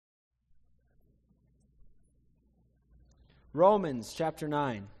Romans chapter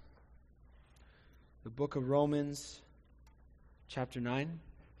 9. The book of Romans chapter 9. There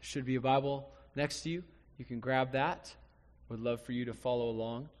should be a Bible next to you. You can grab that. Would love for you to follow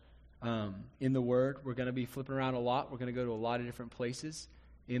along in the Word. We're going to be flipping around a lot. We're going to go to a lot of different places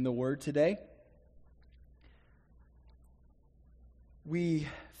in the Word today. We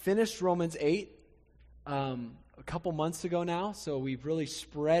finished Romans 8 a couple months ago now, so we've really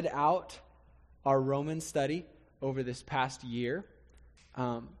spread out our Romans study over this past year.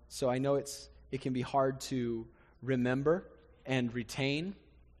 So I know it can be hard to remember and retain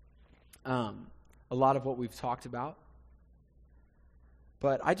a lot of what we've talked about.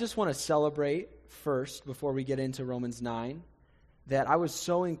 But I just want to celebrate first, before we get into Romans 9, that I was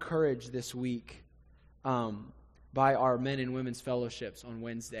so encouraged this week by our men and women's fellowships on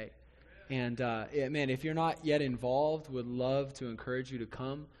Wednesday. And man, if you're not yet involved, would love to encourage you to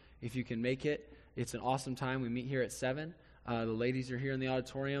come if you can make it. It's an awesome time. We meet here at 7. The ladies are here in the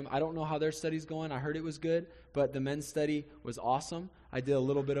auditorium. I don't know how their study's going. I heard it was good, but the men's study was awesome. I did a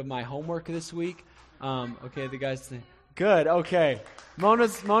little bit of my homework this week. Okay, the guys think, good, okay.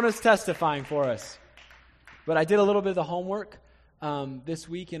 Mona's testifying for us. But I did a little bit of the homework this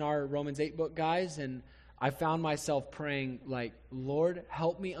week in our Romans 8 book, guys, and I found myself praying, like, Lord,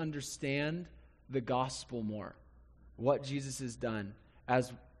 help me understand the gospel more, what Jesus has done.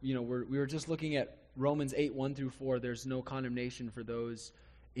 As you know, we were just looking at Romans 8, 1 through 4. There's no condemnation for those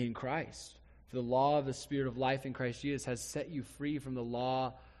in Christ. For the law of the Spirit of life in Christ Jesus has set you free from the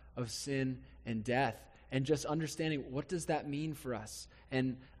law of sin and death. And just understanding, what does that mean for us?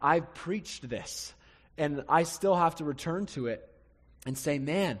 And I've preached this, and I still have to return to it and say,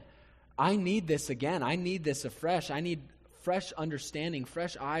 man, I need this again. I need this afresh. I need fresh understanding,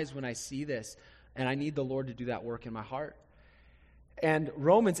 fresh eyes when I see this. And I need the Lord to do that work in my heart. And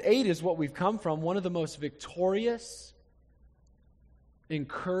Romans 8 is what we've come from, one of the most victorious,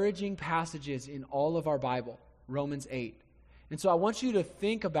 encouraging passages in all of our Bible, Romans 8. And so I want you to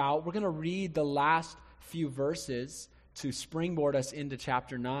think about, we're going to read the last few verses to springboard us into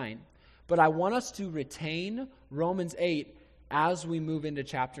chapter 9. But I want us to retain Romans 8 as we move into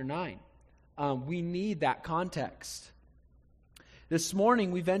chapter 9. We need that context. This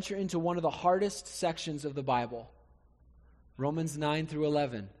morning we venture into one of the hardest sections of the Bible, Romans 9 through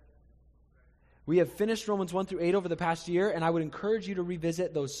 11. We have finished Romans 1 through 8 over the past year, and I would encourage you to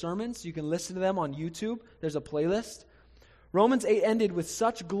revisit those sermons. You can listen to them on YouTube. There's a playlist. Romans 8 ended with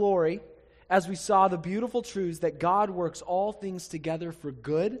such glory as we saw the beautiful truths that God works all things together for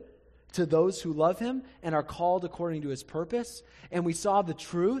good to those who love Him and are called according to His purpose. And we saw the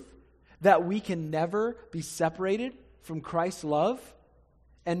truth that we can never be separated from Christ's love,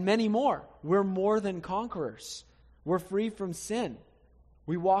 and many more. We're more than conquerors. We're free from sin.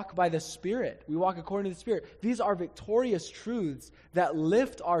 We walk by the Spirit. We walk according to the Spirit. These are victorious truths that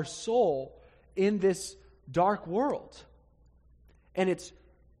lift our soul in this dark world. And it's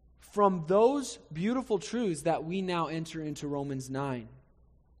from those beautiful truths that we now enter into Romans 9.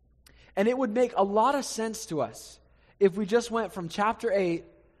 And it would make a lot of sense to us if we just went from chapter 8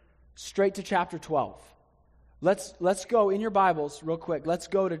 straight to chapter 12. Let's go in your Bibles real quick. Let's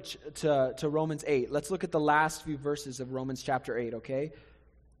go to Romans 8. Let's look at the last few verses of Romans chapter 8, okay?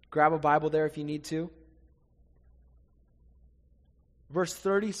 Grab a Bible there if you need to. Verse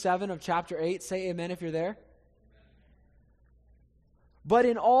 37 of chapter 8. Say amen if you're there. But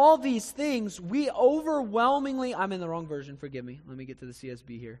in all these things, we overwhelmingly... I'm in the wrong version, forgive me. Let me get to the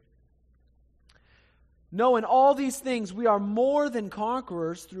CSB here. No, in all these things, we are more than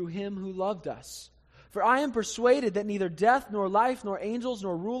conquerors through Him who loved us. For I am persuaded that neither death, nor life, nor angels,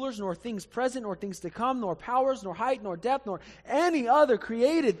 nor rulers, nor things present, nor things to come, nor powers, nor height, nor depth, nor any other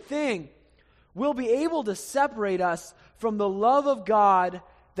created thing will be able to separate us from the love of God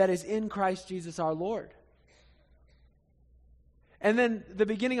that is in Christ Jesus our Lord. And then the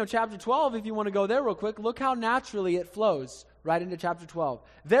beginning of chapter 12, if you want to go there real quick, look how naturally it flows right into chapter 12.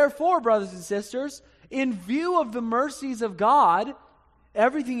 Therefore, brothers and sisters, in view of the mercies of God,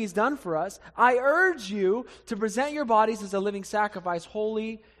 everything He's done for us, I urge you to present your bodies as a living sacrifice,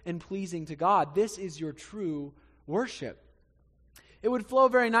 holy and pleasing to God. This is your true worship. It would flow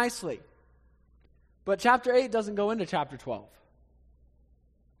very nicely. But chapter 8 doesn't go into chapter 12.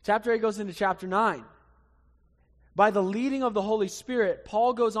 Chapter 8 goes into chapter 9. By the leading of the Holy Spirit,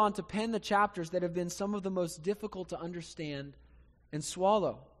 Paul goes on to pen the chapters that have been some of the most difficult to understand and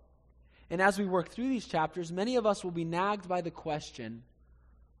swallow. And as we work through these chapters, many of us will be nagged by the question,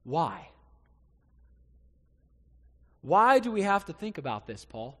 why? Why do we have to think about this,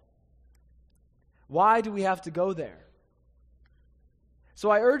 Paul? Why do we have to go there? So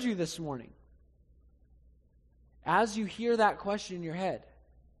I urge you this morning, as you hear that question in your head,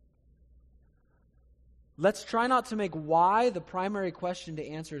 let's try not to make why the primary question to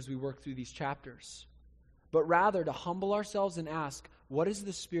answer as we work through these chapters, but rather to humble ourselves and ask, what is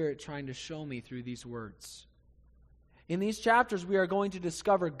the Spirit trying to show me through these words? In these chapters, we are going to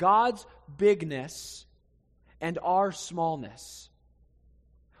discover God's bigness and our smallness.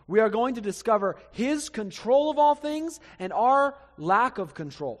 We are going to discover His control of all things and our lack of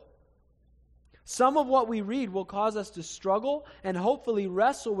control. Some of what we read will cause us to struggle and hopefully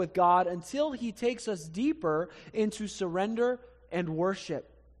wrestle with God until He takes us deeper into surrender and worship.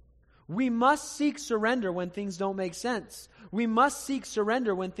 We must seek surrender when things don't make sense. We must seek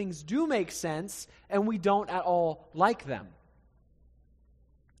surrender when things do make sense and we don't at all like them.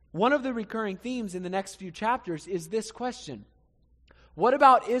 One of the recurring themes in the next few chapters is this question: what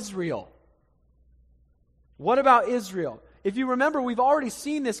about Israel? What about Israel? If you remember, we've already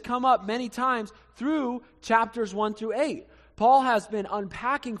seen this come up many times through chapters 1 through 8. Paul has been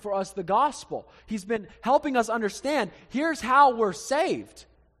unpacking for us the gospel. He's been helping us understand, here's how we're saved.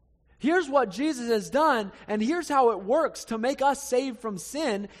 Here's what Jesus has done, and here's how it works to make us saved from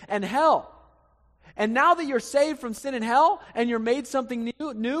sin and hell. And now that you're saved from sin and hell, and you're made something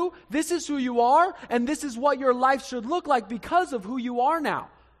new, this is who you are, and this is what your life should look like because of who you are now.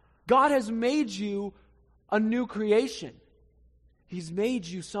 God has made you a new creation. He's made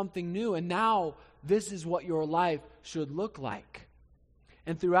you something new, and now this is what your life should look like.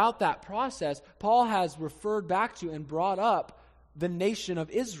 And throughout that process, Paul has referred back to and brought up the nation of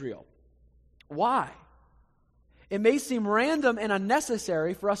Israel. Why? It may seem random and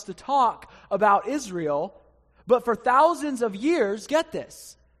unnecessary for us to talk about Israel, but for thousands of years, get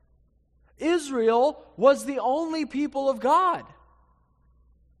this, Israel was the only people of God.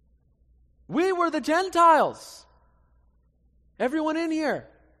 We were the Gentiles. Everyone in here.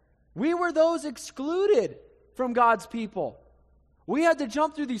 We were those excluded from God's people. We had to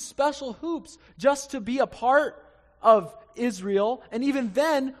jump through these special hoops just to be a part of Israel, and even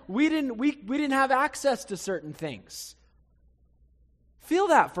then, we didn't have access to certain things. Feel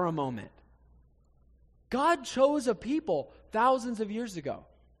that for a moment. God chose a people thousands of years ago,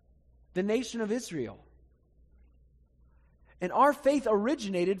 the nation of Israel. And our faith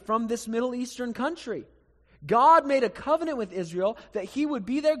originated from this Middle Eastern country. God made a covenant with Israel that He would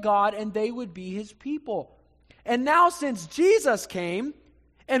be their God and they would be His people. And now since Jesus came,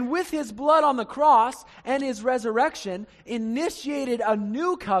 and with His blood on the cross and His resurrection, initiated a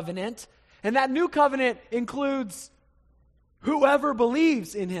new covenant, and that new covenant includes whoever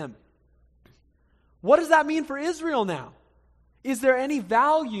believes in Him. What does that mean for Israel now? Is there any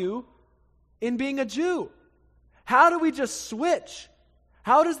value in being a Jew? How do we just switch?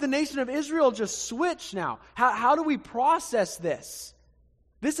 How does the nation of Israel just switch now? How do we process this?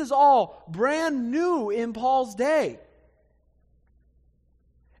 This is all brand new in Paul's day.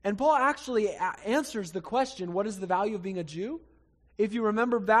 And Paul actually answers the question, what is the value of being a Jew? If you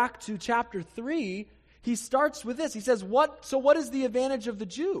remember back to chapter 3, he starts with this. He says, what is the advantage of the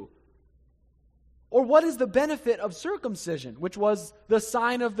Jew? Or what is the benefit of circumcision, which was the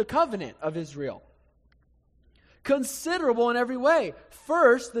sign of the covenant of Israel? Considerable in every way.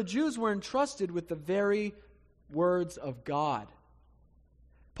 First, the Jews were entrusted with the very words of God.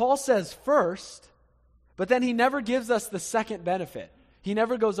 Paul says first, but then he never gives us the second benefit. He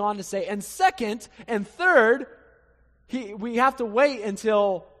never goes on to say, and second and third, we have to wait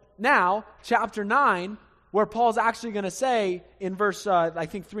until now, chapter 9, where Paul's actually going to say in verse,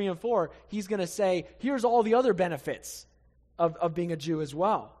 3 and 4, he's going to say, here's all the other benefits of being a Jew as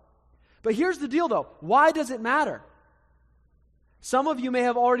well. But here's the deal, though. Why does it matter? Some of you may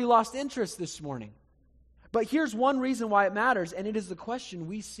have already lost interest this morning. But here's one reason why it matters, and it is the question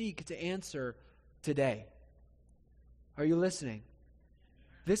we seek to answer today. Are you listening?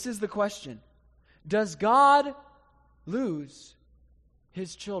 This is the question. Does God lose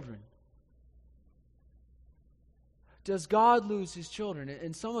His children? Does God lose His children?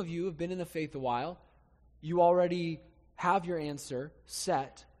 And some of you have been in the faith a while. You already have your answer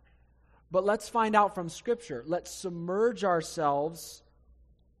set. But let's find out from Scripture. Let's submerge ourselves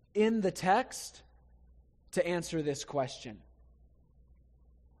in the text to answer this question.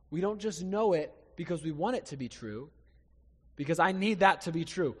 We don't just know it because we want it to be true, because I need that to be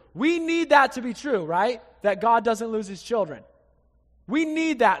true. We need that to be true, right? That God doesn't lose His children. We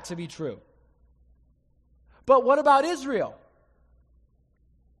need that to be true. But what about Israel?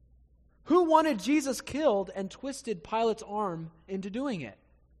 Who wanted Jesus killed and twisted Pilate's arm into doing it?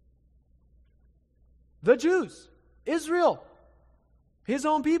 The Jews, Israel, His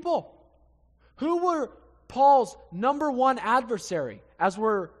own people. Who were Paul's number one adversary as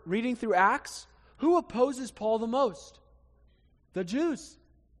we're reading through Acts? Who opposes Paul the most? The Jews.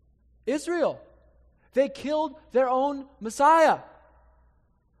 Israel. They killed their own Messiah.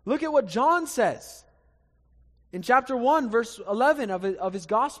 Look at what John says. In chapter 1, verse 11 of his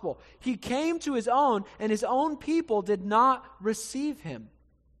gospel. He came to his own, and his own people did not receive him.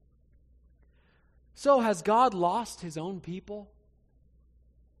 So has God lost his own people?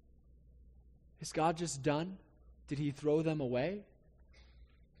 Is God just done? Did he throw them away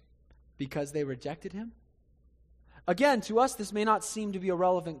because they rejected him? Again, to us, this may not seem to be a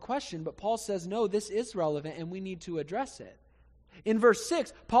relevant question, but Paul says, no, this is relevant and we need to address it. In verse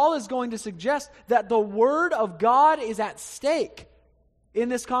 6, Paul is going to suggest that the word of God is at stake in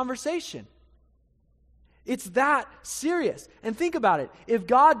this conversation. It's that serious. And think about it. If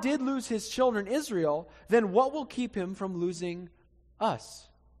God did lose his children, Israel, then what will keep him from losing us?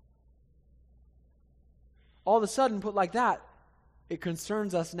 All of a sudden, put like that, it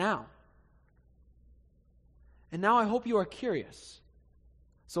concerns us now. And now I hope you are curious.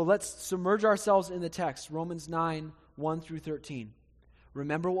 So let's submerge ourselves in the text, Romans 9, 1 through 13.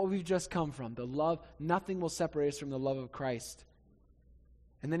 Remember what we've just come from, the love, nothing will separate us from the love of Christ.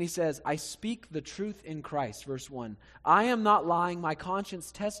 And then he says, I speak the truth in Christ, verse 1. I am not lying, my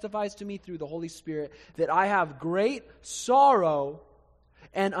conscience testifies to me through the Holy Spirit that I have great sorrow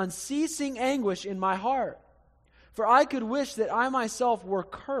and unceasing anguish in my heart. For I could wish that I myself were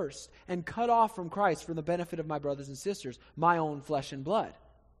cursed and cut off from Christ for the benefit of my brothers and sisters, my own flesh and blood.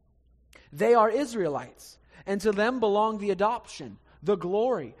 They are Israelites, and to them belong the adoption, the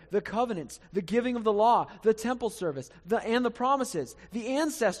glory, the covenants, the giving of the law, the temple service, and the promises. The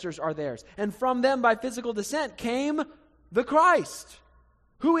ancestors are theirs, and from them by physical descent came the Christ,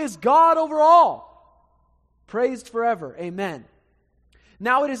 who is God over all, praised forever. Amen.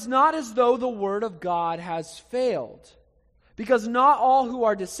 Now it is not as though the word of God has failed, because not all who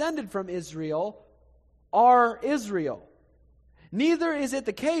are descended from Israel are Israel. Neither is it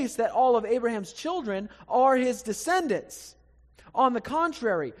the case that all of Abraham's children are his descendants. On the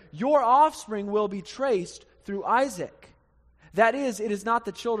contrary, your offspring will be traced through Isaac. That is, it is not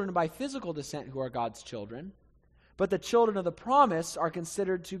the children by physical descent who are God's children, but the children of the promise are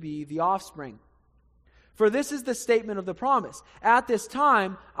considered to be the offspring. For this is the statement of the promise. At this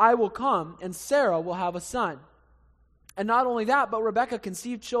time I will come, and Sarah will have a son. And not only that, but Rebekah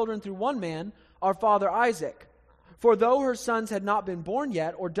conceived children through one man, our father Isaac. For though her sons had not been born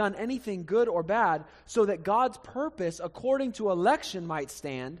yet, or done anything good or bad, so that God's purpose according to election might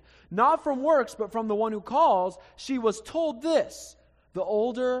stand, not from works, but from the one who calls, she was told this, the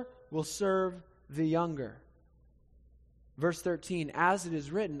older will serve the younger. Verse 13, as it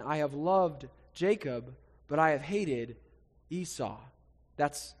is written, I have loved Jacob, but I have hated Esau.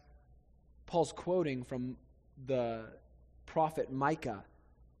 That's Paul's quoting from the prophet Micah,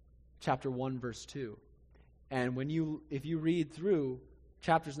 chapter 1, verse 2. And if you read through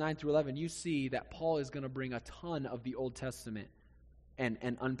chapters 9 through 11, you see that Paul is going to bring a ton of the Old Testament and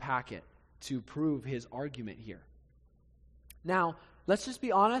unpack it to prove his argument here. Now, let's just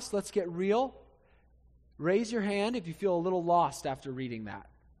be honest. Let's get real. Raise your hand if you feel a little lost after reading that.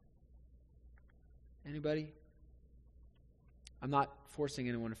 Anybody? I'm not forcing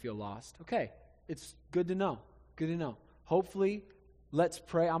anyone to feel lost. Okay, it's good to know. Good to know. Hopefully, let's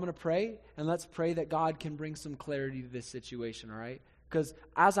pray. I'm going to pray, and let's pray that God can bring some clarity to this situation, all right? Because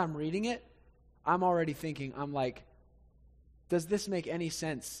as I'm reading it, I'm already thinking, I'm like, does this make any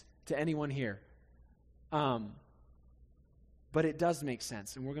sense to anyone here? But it does make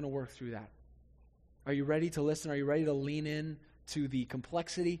sense, and we're going to work through that. Are you ready to listen? Are you ready to lean in to the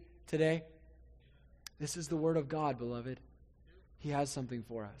complexity today? This is the word of God, beloved. He has something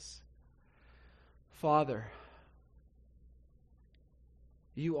for us. Father,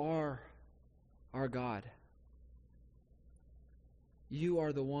 you are our God. You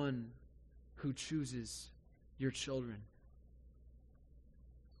are the one who chooses your children.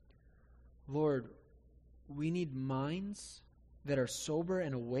 Lord, we need minds that are sober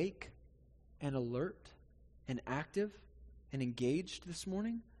and awake and alert and active and engaged this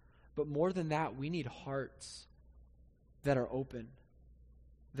morning. But more than that, we need hearts that are open,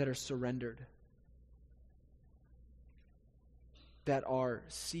 that are surrendered, that are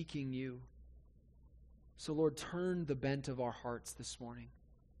seeking you. So Lord, turn the bent of our hearts this morning.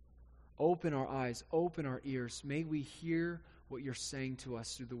 Open our eyes, open our ears. May we hear what you're saying to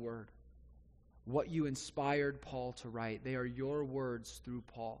us through the word. What you inspired Paul to write. They are your words through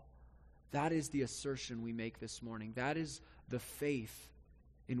Paul. That is the assertion we make this morning. That is the faith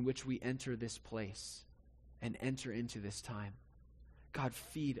in which we enter this place and enter into this time. God,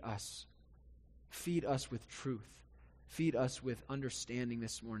 feed us. Feed us with truth. Feed us with understanding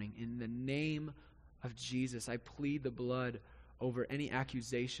this morning. In the name of Jesus. I plead the blood over any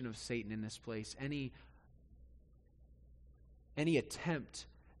accusation of Satan in this place, any attempt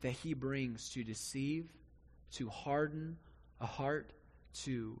that he brings to deceive, to harden a heart,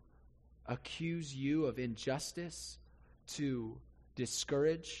 to accuse you of injustice, to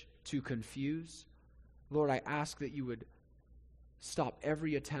discourage, to confuse. Lord, I ask that you would stop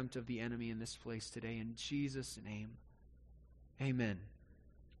every attempt of the enemy in this place today. In Jesus' name, amen.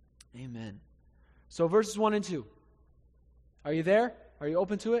 Amen. So verses 1 and 2. Are you there? Are you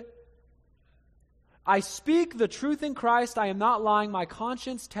open to it? I speak the truth in Christ. I am not lying. My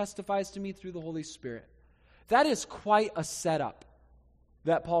conscience testifies to me through the Holy Spirit. That is quite a setup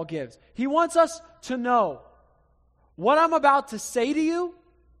that Paul gives. He wants us to know what I'm about to say to you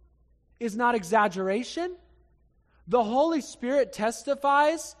is not exaggeration. The Holy Spirit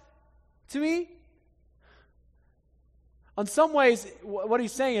testifies to me. In some ways, what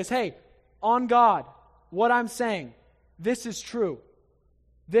he's saying is, hey, on God, what I'm saying, this is true.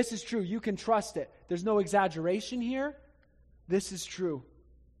 This is true. You can trust it. There's no exaggeration here. This is true.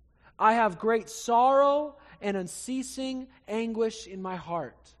 I have great sorrow and unceasing anguish in my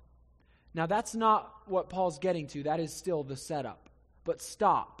heart. Now, that's not what Paul's getting to. That is still the setup. But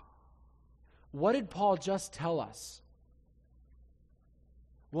stop. What did Paul just tell us?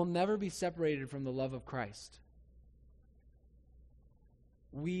 We'll never be separated from the love of Christ.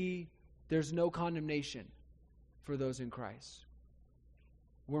 There's no condemnation for those in Christ.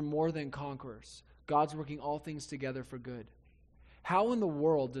 We're more than conquerors. God's working all things together for good. How in the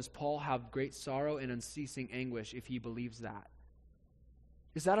world does Paul have great sorrow and unceasing anguish if he believes that?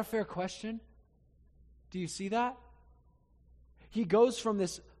 Is that a fair question? Do you see that? He goes from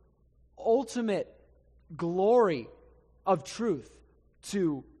this ultimate glory of truth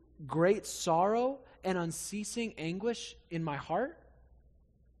to great sorrow and unceasing anguish in my heart.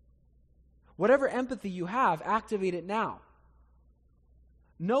 Whatever empathy you have, activate it now.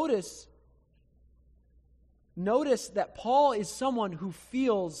 Notice that Paul is someone who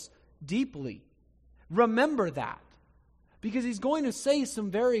feels deeply. Remember that. Because he's going to say some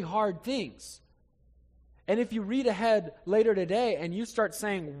very hard things. And if you read ahead later today and you start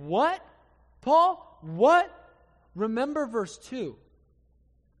saying, what? Paul? What? Remember verse 2.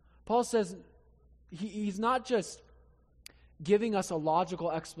 Paul says he's not just giving us a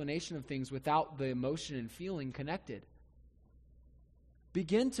logical explanation of things without the emotion and feeling connected.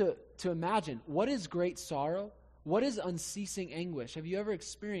 Begin to imagine, what is great sorrow? What is unceasing anguish? Have you ever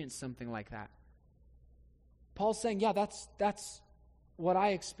experienced something like that? Paul's saying, yeah, that's what I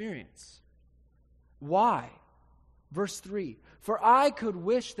experience. Why? Verse 3, for I could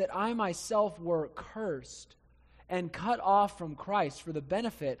wish that I myself were cursed and cut off from Christ for the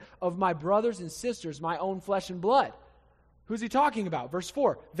benefit of my brothers and sisters, my own flesh and blood. Who's he talking about? Verse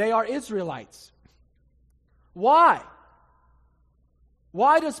 4, they are Israelites. Why?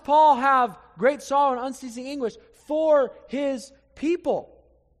 Why does Paul have great sorrow and unceasing anguish for his people?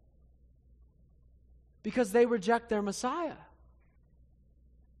 Because they reject their Messiah.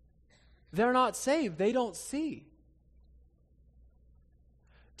 They're not saved. They don't see.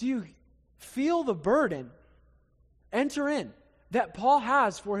 Do you feel the burden, enter in, that Paul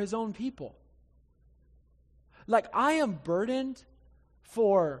has for his own people? Like, I am burdened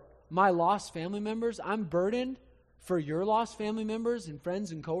for my lost family members. I'm burdened for your lost family members and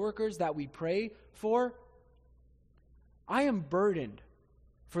friends and coworkers that we pray for. I am burdened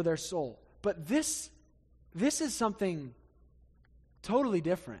for their soul. But this is something totally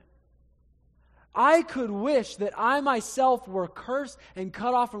different. I could wish that I myself were cursed and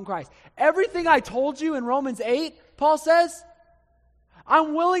cut off from Christ. Everything I told you in Romans 8, Paul says,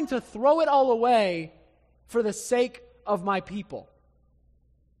 I'm willing to throw it all away for the sake of my people.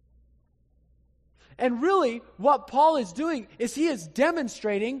 And really, what Paul is doing is he is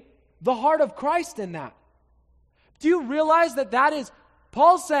demonstrating the heart of Christ in that. Do you realize that is,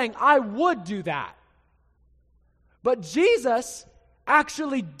 Paul's saying, I would do that. But Jesus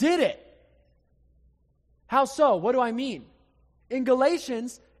actually did it. How so? What do I mean? In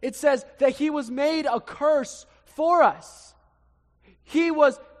Galatians, it says that he was made a curse for us.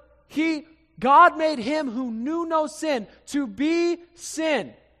 God made him who knew no sin to be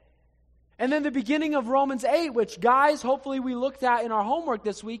sin. And then the beginning of Romans 8, which guys, hopefully we looked at in our homework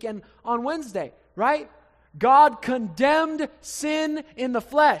this week and on Wednesday, right? God condemned sin in the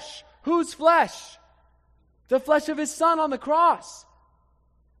flesh. Whose flesh? The flesh of his Son on the cross.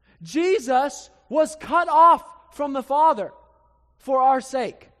 Jesus was cut off from the Father for our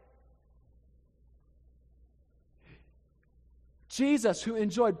sake. Jesus, who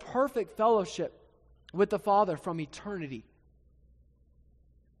enjoyed perfect fellowship with the Father from eternity,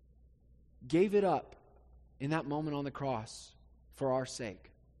 gave it up in that moment on the cross for our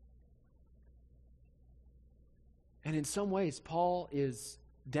sake. And in some ways, Paul is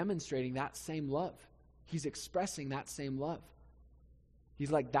demonstrating that same love. He's expressing that same love.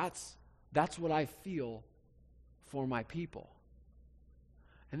 He's like, that's what I feel for my people.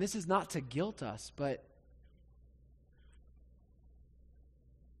 And this is not to guilt us, but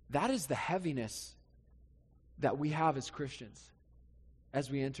that is the heaviness that we have as Christians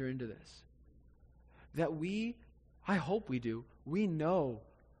as we enter into this. That I hope we do, we know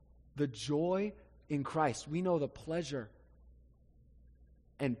the joy in Christ. We know the pleasure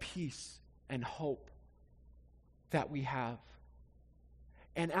and peace and hope that we have.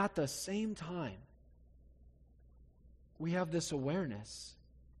 And at the same time, we have this awareness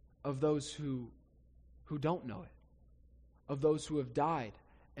of those who don't know it, of those who have died,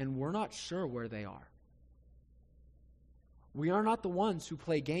 and we're not sure where they are. We are not the ones who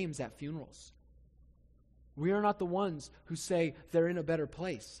play games at funerals. We are not the ones who say they're in a better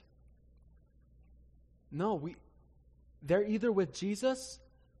place. No, they're either with Jesus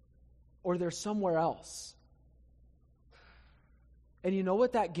or they're somewhere else. And you know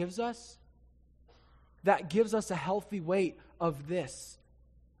what that gives us? That gives us a healthy weight of this,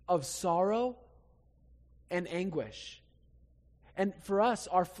 of sorrow and anguish. And for us,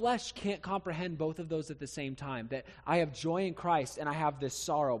 our flesh can't comprehend both of those at the same time. That I have joy in Christ and I have this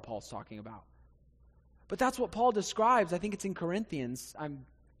sorrow Paul's talking about. But that's what Paul describes. I think it's in Corinthians. I'm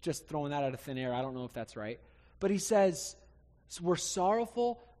just throwing that out of thin air. I don't know if that's right. But he says, we're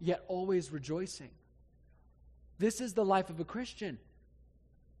sorrowful, yet always rejoicing. This is the life of a Christian.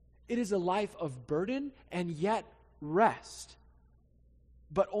 It is a life of burden and yet rest,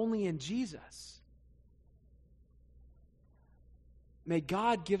 but only in Jesus. May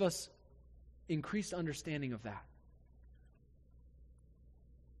God give us increased understanding of that.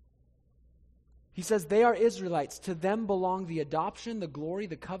 He says, they are Israelites. To them belong the adoption, the glory,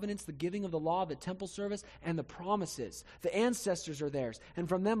 the covenants, the giving of the law, the temple service, and the promises. The ancestors are theirs. And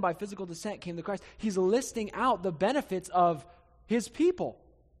from them by physical descent came the Christ. He's listing out the benefits of his people.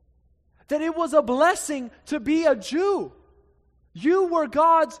 That it was a blessing to be a Jew. You were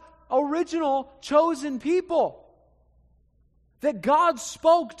God's original chosen people. That God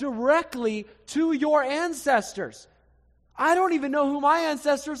spoke directly to your ancestors. I don't even know who my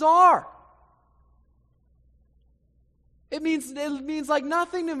ancestors are. It means like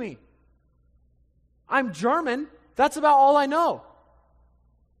nothing to me. I'm German. That's about all I know.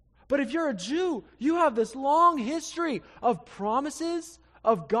 But if you're a Jew, you have this long history of promises,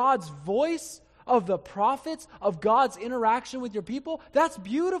 of God's voice, of the prophets, of God's interaction with your people. That's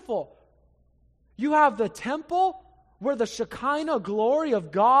beautiful. You have the temple where the Shekinah glory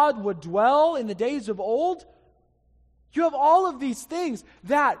of God would dwell in the days of old. You have all of these things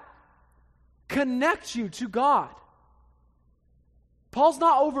that connect you to God. Paul's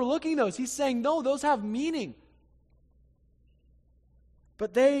not overlooking those. He's saying, no, those have meaning.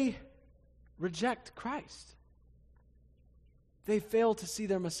 But they reject Christ. They fail to see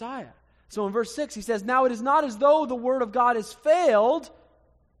their Messiah. So in verse 6, he says, now it is not as though the word of God has failed.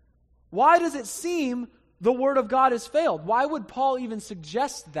 Why does it seem the word of God has failed? Why would Paul even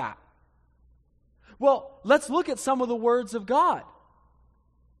suggest that? Well, let's look at some of the words of God.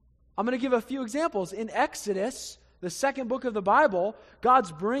 I'm going to give a few examples. In Exodus, the second book of the Bible,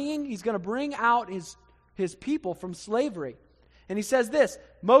 he's going to bring out his people from slavery. And he says this,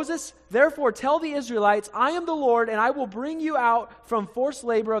 Moses, therefore tell the Israelites, I am the Lord, and I will bring you out from forced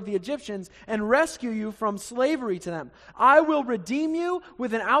labor of the Egyptians and rescue you from slavery to them. I will redeem you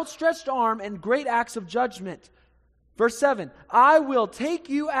with an outstretched arm and great acts of judgment. Verse 7, I will take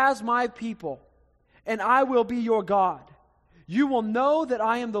you as my people, and I will be your God. You will know that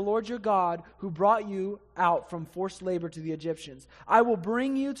I am the Lord your God who brought you out from forced labor to the Egyptians. I will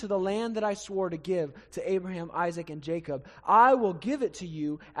bring you to the land that I swore to give to Abraham, Isaac, and Jacob. I will give it to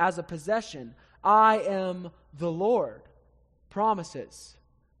you as a possession. I am the Lord. Promises.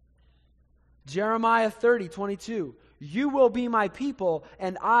 Jeremiah 30:22. You will be my people,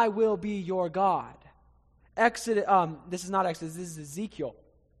 and I will be your God. Exodus. This is not Exodus. This is Ezekiel.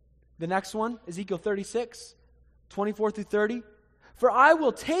 The next one, Ezekiel 36:24 through 30. For I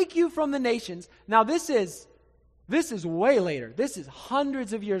will take you from the nations. Now this is way later. This is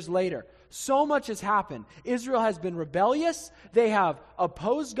hundreds of years later. So much has happened. Israel has been rebellious. They have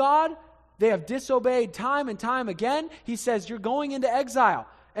opposed God. They have disobeyed time and time again. He says, you're going into exile.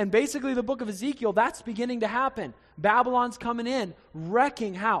 And basically the book of Ezekiel, that's beginning to happen. Babylon's coming in,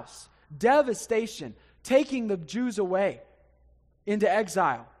 wrecking house, devastation, taking the Jews away into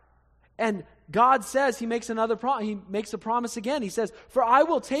exile. And God says, he makes a promise again. He says, "For I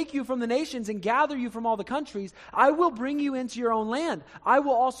will take you from the nations and gather you from all the countries. I will bring you into your own land. I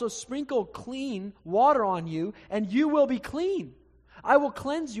will also sprinkle clean water on you, and you will be clean. I will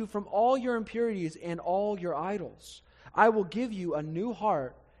cleanse you from all your impurities and all your idols. I will give you a new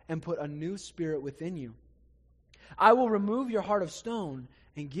heart and put a new spirit within you. I will remove your heart of stone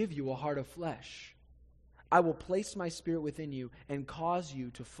and give you a heart of flesh. I will place my spirit within you and cause you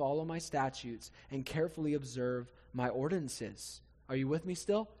to follow my statutes and carefully observe my ordinances." Are you with me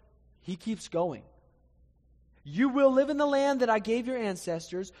still? He keeps going. "You will live in the land that I gave your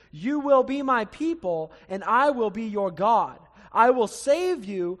ancestors. You will be my people, and I will be your God. I will save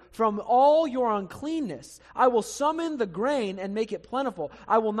you from all your uncleanness. I will summon the grain and make it plentiful.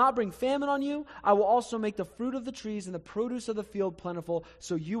 I will not bring famine on you. I will also make the fruit of the trees and the produce of the field plentiful,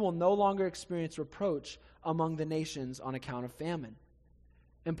 so you will no longer experience reproach among the nations on account of famine."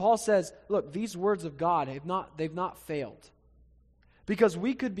 And Paul says, look, these words of God, they've not failed. Because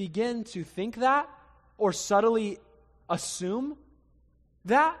we could begin to think that or subtly assume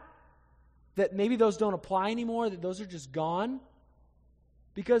that maybe those don't apply anymore, that those are just gone.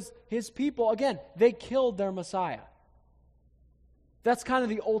 Because his people, again, they killed their Messiah. That's kind of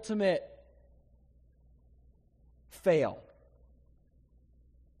the ultimate fail.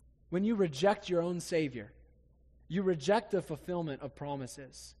 When you reject your own Savior, you reject the fulfillment of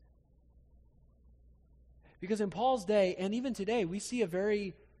promises. Because in Paul's day, and even today, we see a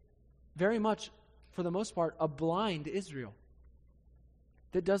very, very much, for the most part, a blind Israel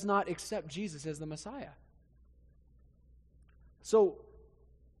that does not accept Jesus as the Messiah. So,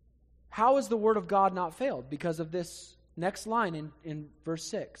 how has the Word of God not failed? Because of this next line in verse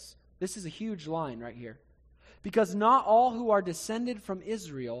 6. This is a huge line right here. "Because not all who are descended from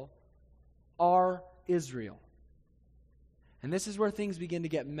Israel are Israel." And this is where things begin to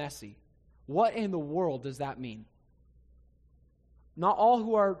get messy. What in the world does that mean? Not all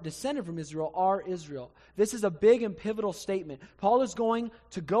who are descended from Israel are Israel. This is a big and pivotal statement. Paul is going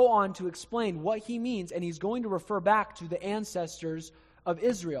to go on to explain what he means, and he's going to refer back to the ancestors of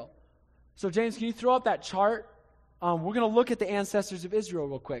Israel. So James, can you throw up that chart? We're going to look at the ancestors of Israel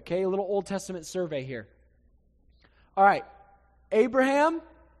real quick, okay? A little Old Testament survey here. All right. Abraham,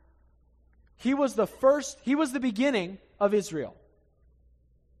 he was the beginning of Israel.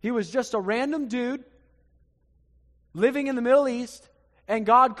 He was just a random dude living in the Middle East, and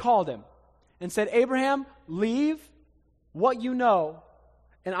God called him and said, "Abraham, leave what you know,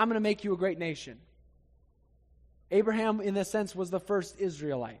 and I'm going to make you a great nation." Abraham, in this sense, was the first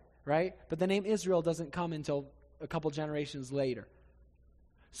Israelite, right? But the name Israel doesn't come until a couple generations later.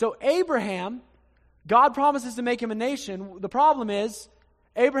 So Abraham, God promises to make him a nation. The problem is,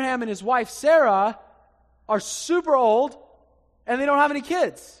 Abraham and his wife Sarah are super old, and they don't have any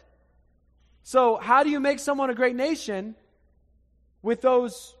kids. So how do you make someone a great nation with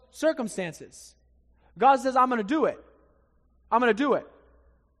those circumstances? God says, "I'm going to do it. I'm going to do it.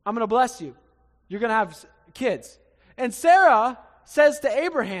 I'm going to bless you. You're going to have kids." And Sarah says to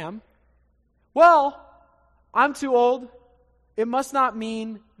Abraham, "Well, I'm too old. It must not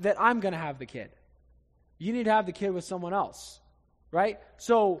mean that I'm going to have the kid. You need to have the kid with someone else." Right?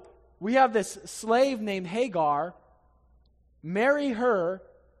 So we have this slave named Hagar. Marry her,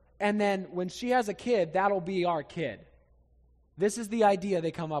 and then when she has a kid, that'll be our kid. This is the idea they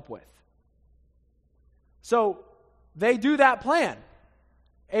come up with. So they do that plan.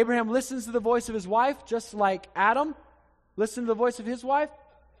 Abraham listens to the voice of his wife, just like Adam listened to the voice of his wife.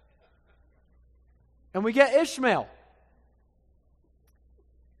 And we get Ishmael.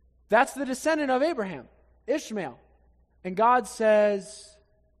 That's the descendant of Abraham, Ishmael. And God says,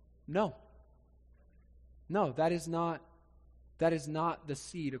 no. No, that is not the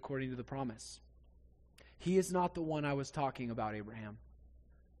seed according to the promise. He is not the one I was talking about, Abraham.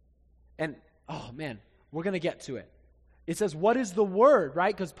 And, oh man, we're going to get to it. It says, what is the word,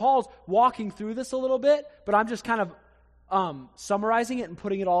 right? Because Paul's walking through this a little bit, but I'm just kind of summarizing it and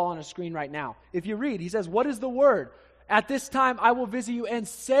putting it all on a screen right now. If you read, he says, what is the word? At this time I will visit you, and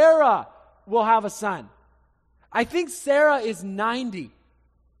Sarah will have a son. I think Sarah is 90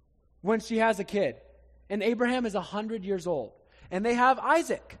 when she has a kid, and Abraham is 100 years old. And they have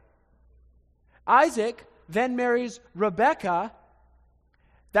Isaac. Isaac then marries Rebekah.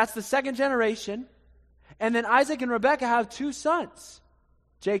 That's the second generation. And then Isaac and Rebekah have two sons,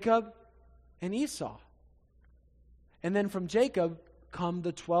 Jacob and Esau. And then from Jacob come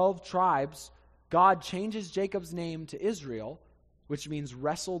the 12 tribes. God changes Jacob's name to Israel, which means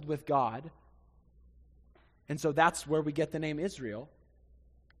wrestled with God. And so that's where we get the name Israel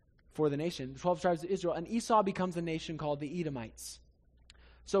for the nation, the 12 tribes of Israel. And Esau becomes a nation called the Edomites.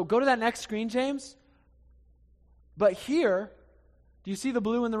 So go to that next screen, James. But here, do you see the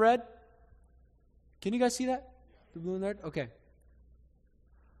blue and the red? Can you guys see that? The blue and the red? Okay.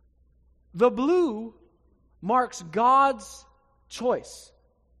 The blue marks God's choice,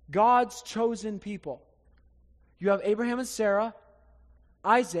 God's chosen people. You have Abraham and Sarah,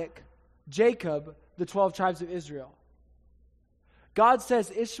 Isaac, Jacob, the 12 tribes of Israel. God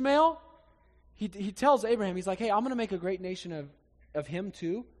says Ishmael, he tells Abraham, he's like, hey, I'm going to make a great nation of him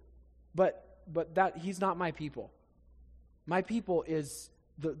too, but that he's not my people. My people is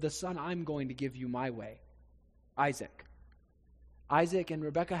the son I'm going to give you my way, Isaac. Isaac and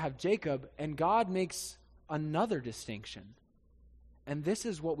Rebekah have Jacob, and God makes another distinction. And this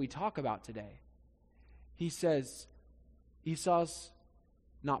is what we talk about today. He says, Esau's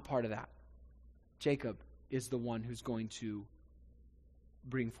not part of that. Jacob is the one who's going to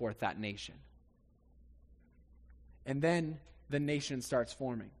bring forth that nation. And then the nation starts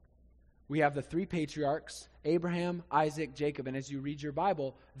forming. We have the three patriarchs, Abraham, Isaac, Jacob, and as you read your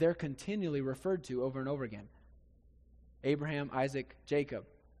Bible, they're continually referred to over and over again. Abraham, Isaac, Jacob.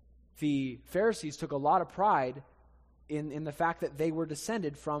 The Pharisees took a lot of pride in the fact that they were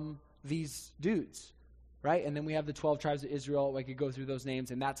descended from these dudes, right? And then we have the 12 tribes of Israel. I could go through those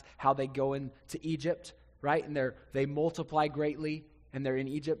names, and that's how they go into Egypt, right? And they multiply greatly, and they're in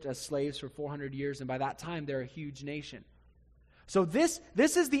Egypt as slaves for 400 years, and by that time, they're a huge nation. So this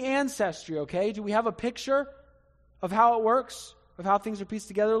is the ancestry, okay? Do we have a picture of how it works, of how things are pieced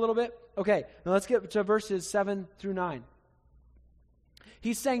together a little bit? Okay, now let's get to verses 7 through 9.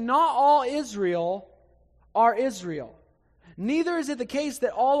 He's saying, not all Israel are Israel. Neither is it the case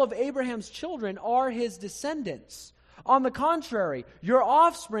that all of Abraham's children are his descendants. On the contrary, your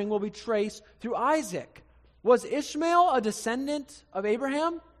offspring will be traced through Isaac. Was Ishmael a descendant of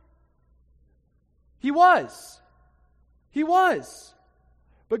Abraham? He was. He was.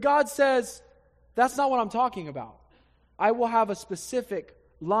 But God says, that's not what I'm talking about. I will have a specific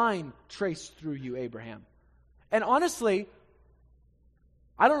line traced through you, Abraham. And honestly,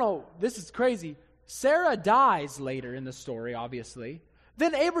 I don't know, this is crazy. Sarah dies later in the story, obviously.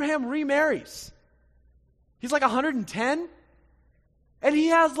 Then Abraham remarries. He's like 110. And he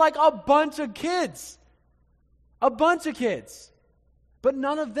has like a bunch of kids. A bunch of kids. But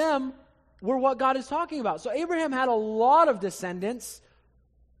none of them were what God is talking about. So Abraham had a lot of descendants,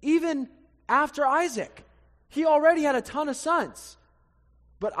 even after Isaac. He already had a ton of sons.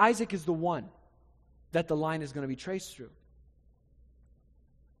 But Isaac is the one that the line is going to be traced through.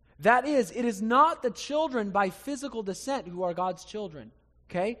 That is, it is not the children by physical descent who are God's children.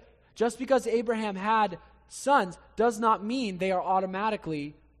 Okay? Just because Abraham had sons does not mean they are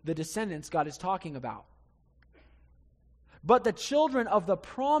automatically the descendants God is talking about. But the children of the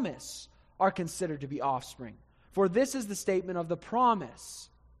promise are considered to be offspring. For this is the statement of the promise.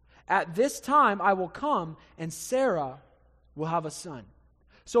 At this time I will come, and Sarah will have a son.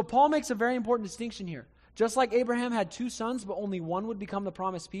 So Paul makes a very important distinction here. Just like Abraham had two sons, but only one would become the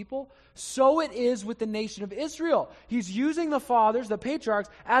promised people, so it is with the nation of Israel. He's using the fathers, the patriarchs,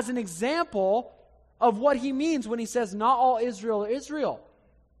 as an example of what he means when he says not all Israel are Israel.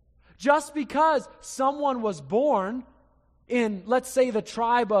 Just because someone was born in, let's say, the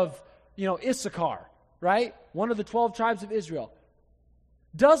tribe of, Issachar, right? One of the 12 tribes of Israel,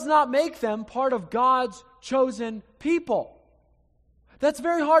 does not make them part of God's chosen people. That's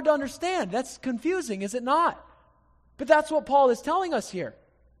very hard to understand. That's confusing, is it not? But that's what Paul is telling us here.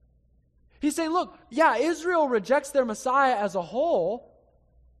 He's saying, look, yeah, Israel rejects their Messiah as a whole,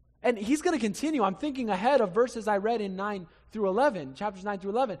 and he's going to continue. I'm thinking ahead of verses I read in 9 through 11, chapters 9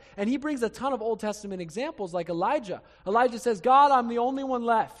 through 11, and he brings a ton of Old Testament examples like Elijah. Elijah says, God, I'm the only one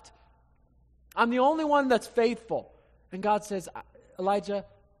left. I'm the only one that's faithful. And God says, Elijah,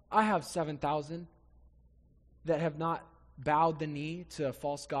 I have 7,000 that have not bowed the knee to a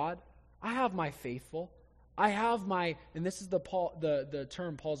false god. I have my faithful. I have my, and this is the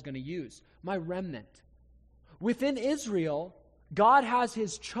term Paul's going to use, my remnant. Within Israel, God has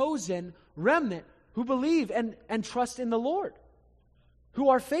his chosen remnant who believe and trust in the Lord, who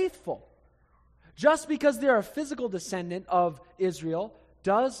are faithful. Just because they're a physical descendant of Israel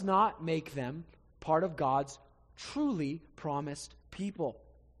does not make them part of God's truly promised people.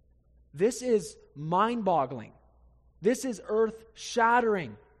 This is mind-boggling. This is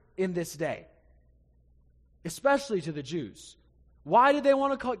earth-shattering in this day, especially to the Jews. Why did they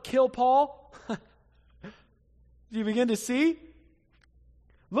want to kill Paul? Do you begin to see?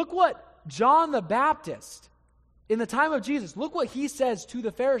 Look what John the Baptist, in the time of Jesus, look what he says to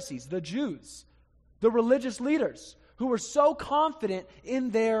the Pharisees, the Jews, the religious leaders, who were so confident in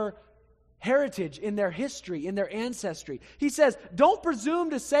their heritage, in their history, in their ancestry. He says, don't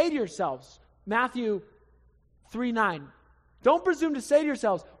presume to say to yourselves, Matthew 3:9, don't presume to say to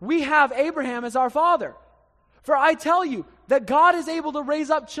yourselves, we have Abraham as our father. For I tell you that God is able to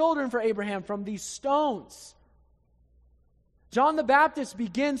raise up children for Abraham from these stones. John the Baptist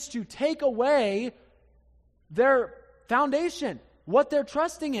begins to take away their foundation, what they're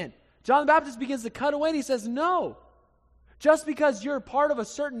trusting in. John the Baptist begins to cut away and he says, no. Just because you're part of a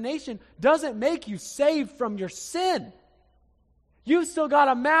certain nation doesn't make you saved from your sin. You've still got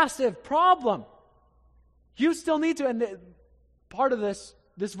a massive problem. You still need to, and part of this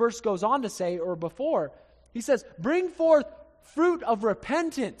verse goes on to say, or before, he says, bring forth fruit of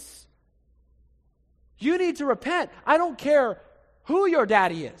repentance. You need to repent. I don't care who your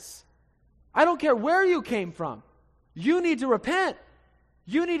daddy is. I don't care where you came from. You need to repent.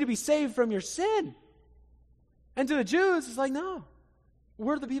 You need to be saved from your sin. And to the Jews, it's like, no,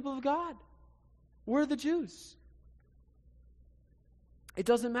 we're the people of God. We're the Jews. It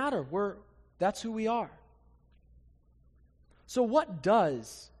doesn't matter. That's who we are. So what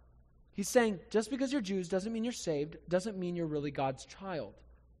does, he's saying, just because you're Jews doesn't mean you're saved, doesn't mean you're really God's child.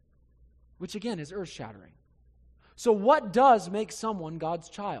 Which again is earth-shattering. So what does make someone God's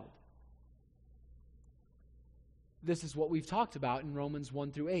child? This is what we've talked about in Romans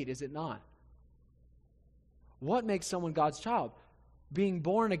 1-8, is it not? What makes someone God's child? Being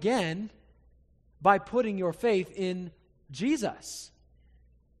born again by putting your faith in Jesus.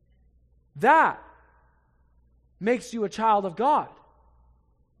 That makes you a child of God.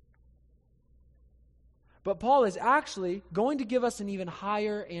 But Paul is actually going to give us an even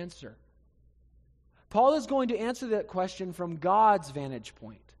higher answer. Paul is going to answer that question from God's vantage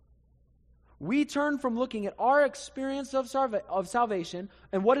point. We turn from looking at our experience of salvation,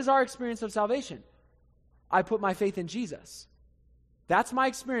 and what is our experience of salvation? I put my faith in Jesus. That's my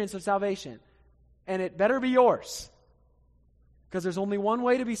experience of salvation. And it better be yours. Because there's only one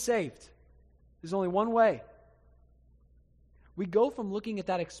way to be saved. There's only one way. We go from looking at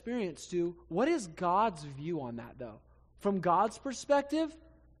that experience to, what is God's view on that, though? From God's perspective,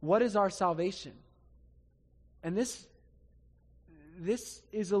 what is our salvation? And this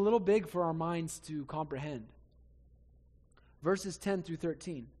is a little big for our minds to comprehend. Verses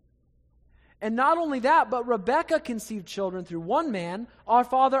 10-13. And not only that, but Rebekah conceived children through one man, our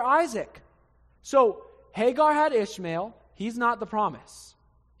father Isaac. So Hagar had Ishmael. He's not the promise.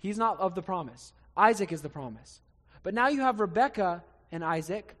 He's not of the promise. Isaac is the promise. But now you have Rebekah and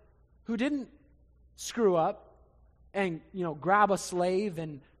Isaac, who didn't screw up and, grab a slave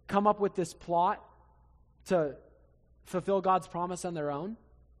and come up with this plot to fulfill God's promise on their own.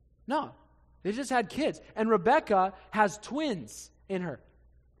 No, they just had kids. And Rebekah has twins in her.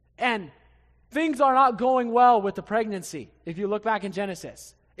 And things are not going well with the pregnancy. If you look back in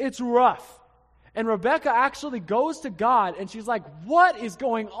Genesis, it's rough. And Rebekah actually goes to God and she's like, what is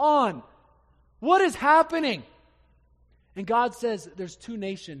going on? What is happening? And God says, there's two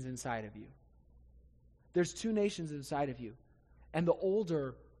nations inside of you. There's two nations inside of you. And the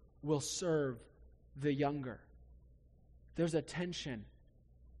older will serve the younger. There's a tension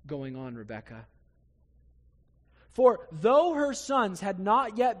going on, Rebekah. For though her sons had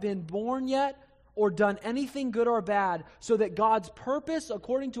not yet been born yet, or done anything good or bad, so that God's purpose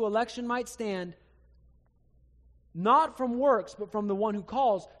according to election might stand, not from works, but from the one who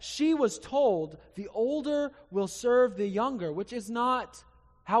calls, she was told, the older will serve the younger, which is not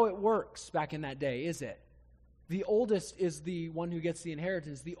how it works back in that day, is it? The oldest is the one who gets the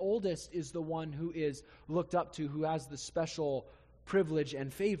inheritance. The oldest is the one who is looked up to, who has the special privilege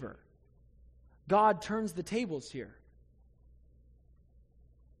and favor. God turns the tables here.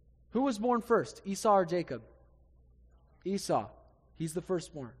 Who was born first, Esau or Jacob? Esau. He's the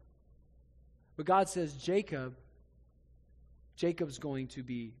firstborn. But God says Jacob's going to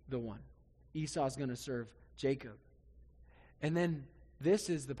be the one. Esau's going to serve Jacob. And then this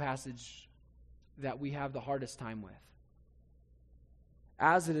is the passage that we have the hardest time with.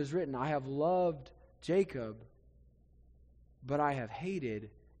 As it is written, I have loved Jacob, but I have hated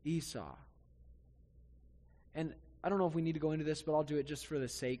Esau. And I don't know if we need to go into this, but I'll do it just for the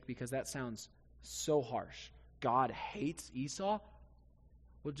sake, because that sounds so harsh. God hates Esau?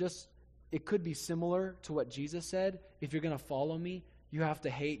 Well, it could be similar to what Jesus said. If you're going to follow me, you have to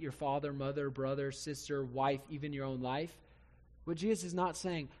hate your father, mother, brother, sister, wife, even your own life. But Jesus is not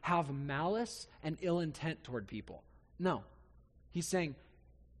saying have malice and ill intent toward people. No. He's saying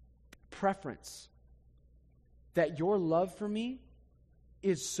preference. That your love for me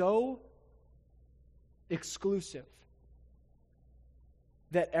is so exclusive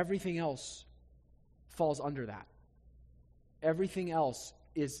that everything else falls under that. Everything else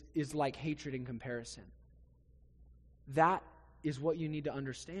is like hatred in comparison. That is what you need to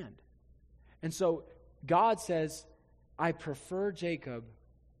understand. And so God says, I prefer Jacob,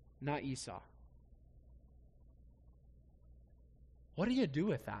 not Esau. What do you do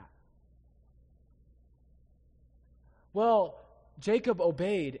with that? Well, Jacob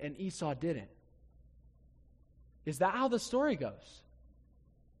obeyed and Esau didn't. Is that how the story goes?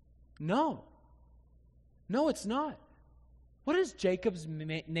 No. No, it's not. What does Jacob's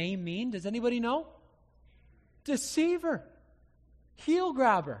name mean? Does anybody know? Deceiver. Heel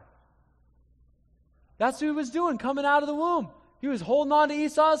grabber. That's what he was doing coming out of the womb. He was holding on to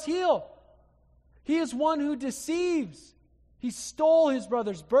Esau's heel. He is one who deceives. He stole his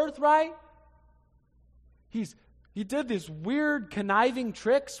brother's birthright. He did these weird conniving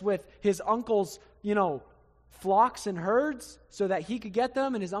tricks with his uncle's, flocks and herds so that he could get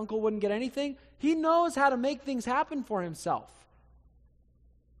them and his uncle wouldn't get anything. He knows how to make things happen for himself.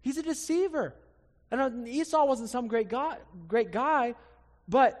 He's a deceiver. And Esau wasn't some great guy,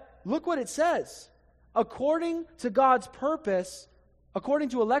 but look what it says. According to God's purpose, according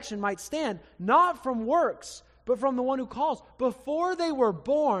to election might stand, not from works, but from the one who calls. Before they were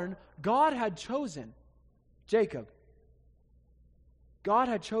born, God had chosen Jacob. God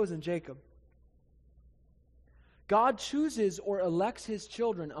had chosen Jacob. God chooses or elects his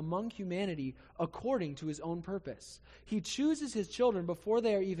children among humanity according to his own purpose. He chooses his children before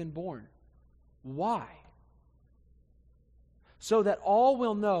they are even born. Why? So that all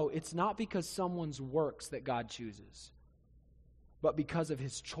will know it's not because someone's works that God chooses, but because of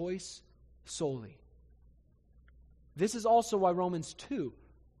his choice solely. This is also why Romans 2,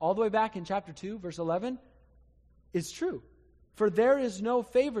 all the way back in chapter 2, verse 11, is true. For there is no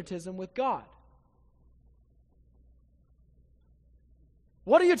favoritism with God.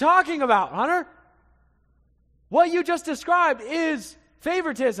 What are you talking about, Hunter? What you just described is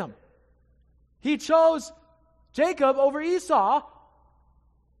favoritism. He chose Jacob over Esau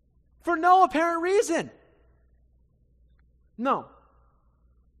for no apparent reason. No.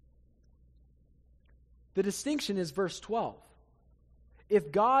 The distinction is verse 12.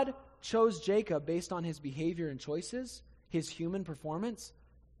 If God chose Jacob based on his behavior and choices, his human performance,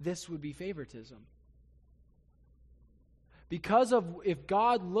 this would be favoritism. Because of if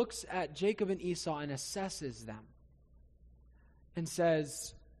God looks at Jacob and Esau and assesses them and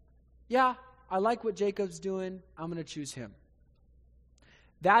says, yeah, I like what Jacob's doing, I'm going to choose him.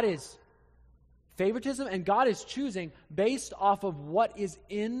 That is favoritism, and God is choosing based off of what is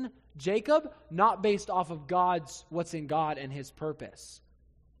in Jacob, not based off of what's in God and his purpose.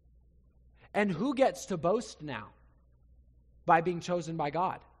 And who gets to boast now by being chosen by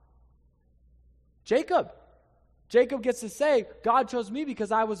God? Jacob. Jacob gets to say, God chose me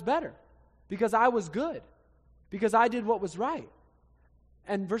because I was better, because I was good, because I did what was right.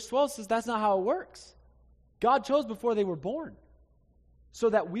 And verse 12 says that's not how it works. God chose before they were born so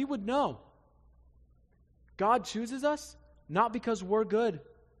that we would know. God chooses us not because we're good.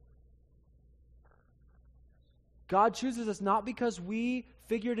 God chooses us not because we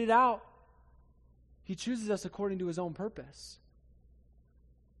figured it out. He chooses us according to his own purpose.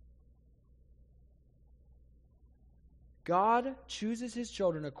 God chooses his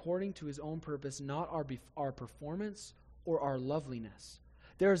children according to his own purpose, not our performance or our loveliness.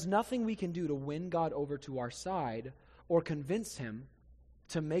 There is nothing we can do to win God over to our side or convince him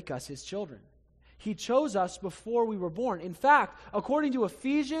to make us his children. He chose us before we were born. In fact, according to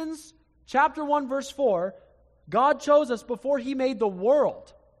Ephesians chapter 1, verse 4, God chose us before he made the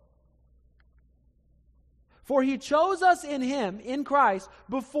world. For he chose us in him, in Christ,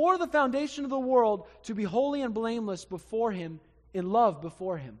 before the foundation of the world to be holy and blameless before him, in love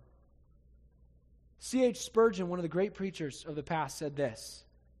before him. C.H. Spurgeon, one of the great preachers of the past, said this: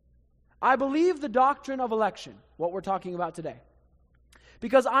 I believe the doctrine of election, what we're talking about today,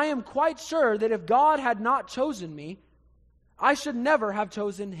 because I am quite sure that if God had not chosen me, I should never have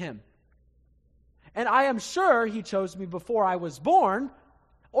chosen him. And I am sure he chose me before I was born,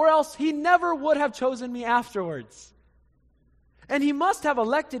 or else he never would have chosen me afterwards. And he must have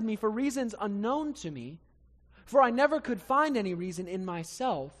elected me for reasons unknown to me, for I never could find any reason in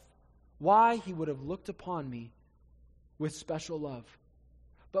myself why he would have looked upon me with special love.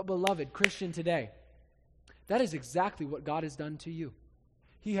 But beloved Christian today, that is exactly what God has done to you.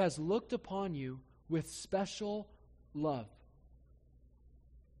 He has looked upon you with special love.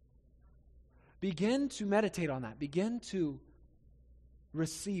 Begin to meditate on that. Begin to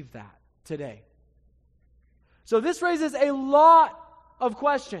receive that today. So this raises a lot of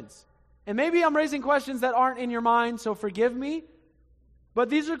questions. And maybe I'm raising questions that aren't in your mind, so forgive me. But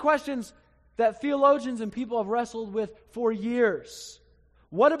these are questions that theologians and people have wrestled with for years.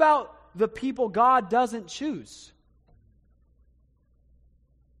 What about the people God doesn't choose?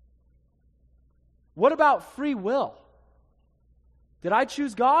 What about free will? Did I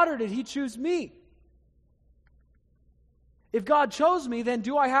choose God or did He choose me? If God chose me, then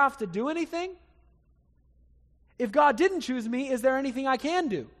do I have to do anything? If God didn't choose me, is there anything I can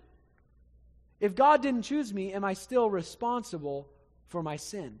do? If God didn't choose me, am I still responsible for my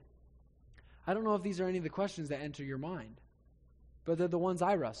sin? I don't know if these are any of the questions that enter your mind, but they're the ones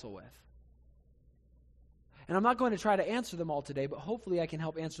I wrestle with. And I'm not going to try to answer them all today, but hopefully I can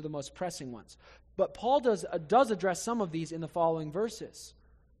help answer the most pressing ones. But Paul does address some of these in the following verses.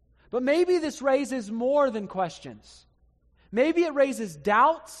 But maybe this raises more than questions. Maybe it raises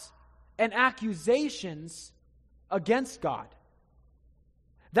doubts and accusations against God.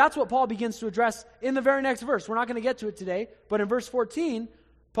 That's what Paul begins to address in the very next verse. We're not going to get to it today, but in verse 14,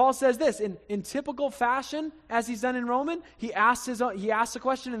 Paul says this, in typical fashion, as he's done in Romans, he asks a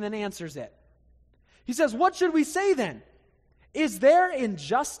question and then answers it. He says, what should we say then? Is there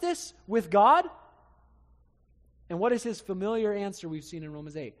injustice with God? And what is his familiar answer we've seen in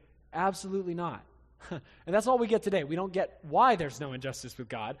Romans 8? Absolutely not. And that's all we get today. We don't get why there's no injustice with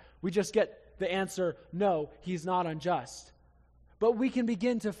God. We just get the answer, no, He's not unjust. But we can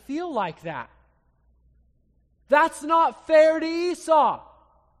begin to feel like that. That's not fair to Esau.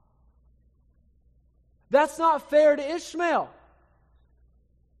 That's not fair to Ishmael.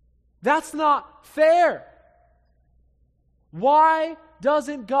 That's not fair. Why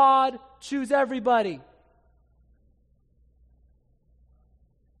doesn't God choose everybody?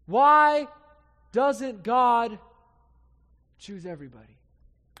 Why doesn't God choose everybody?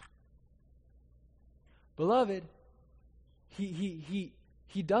 Beloved, He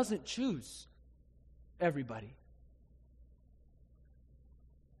doesn't choose everybody.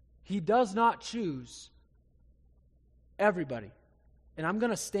 He does not choose everybody. And I'm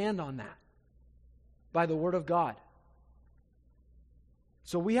going to stand on that by the Word of God.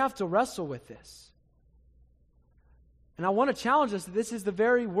 So we have to wrestle with this. And I want to challenge us that this is the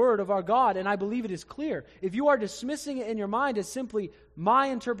very Word of our God, and I believe it is clear. If you are dismissing it in your mind as simply my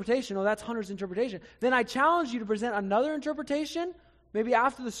interpretation, or that's Hunter's interpretation, then I challenge you to present another interpretation. Maybe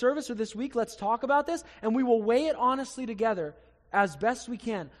after the service or this week, let's talk about this, and we will weigh it honestly together as best we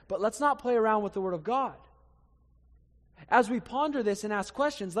can. But let's not play around with the Word of God. As we ponder this and ask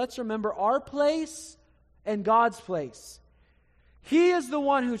questions, let's remember our place and God's place. He is the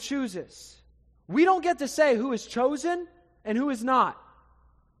one who chooses. We don't get to say who is chosen and who is not.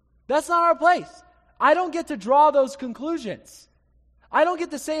 That's not our place. I don't get to draw those conclusions. I don't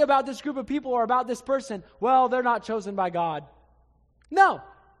get to say about this group of people or about this person, well, they're not chosen by God. No,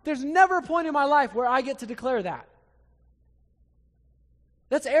 there's never a point in my life where I get to declare that.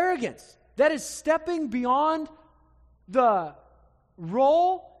 That's arrogance. That is stepping beyond the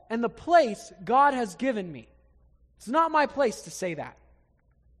role and the place God has given me. It's not my place to say that.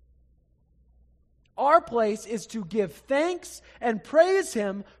 Our place is to give thanks and praise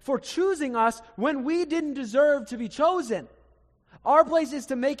Him for choosing us when we didn't deserve to be chosen. Our place is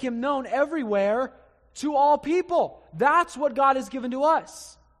to make Him known everywhere to all people. That's what God has given to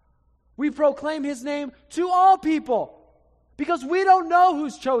us. We proclaim His name to all people because we don't know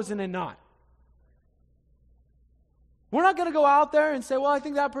who's chosen and not. We're not going to go out there and say, well, I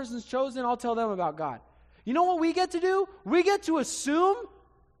think that person's chosen, I'll tell them about God. You know what we get to do? We get to assume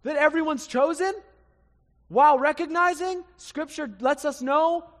that everyone's chosen while recognizing Scripture lets us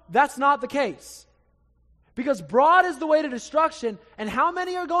know that's not the case. Because broad is the way to destruction, and how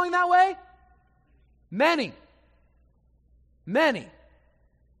many are going that way? Many. Many.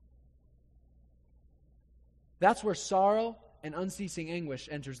 That's where sorrow and unceasing anguish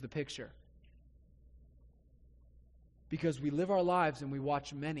enters the picture. Because we live our lives and we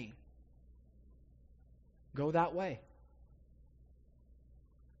watch many go that way.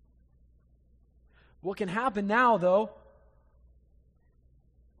 What can happen now, though?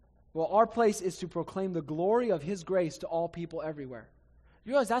 Well, our place is to proclaim the glory of His grace to all people everywhere.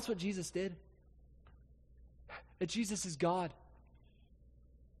 You realize that's what Jesus did? That Jesus is God.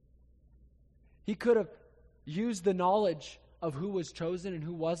 He could have used the knowledge of who was chosen and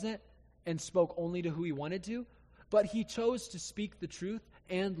who wasn't and spoke only to who He wanted to, but He chose to speak the truth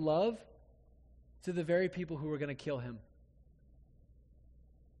and love to the very people who were going to kill Him.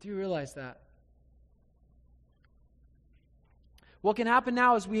 Do you realize that? What can happen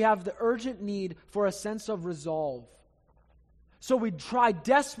now is we have the urgent need for a sense of resolve. So we try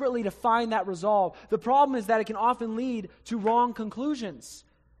desperately to find that resolve. The problem is that it can often lead to wrong conclusions,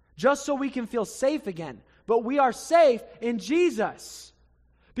 just so we can feel safe again. But we are safe in Jesus.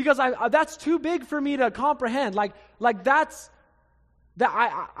 Because that's too big for me to comprehend. Like that's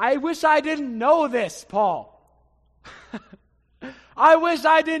I wish I didn't know this, Paul. I wish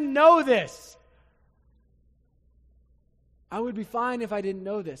I didn't know this. I would be fine if I didn't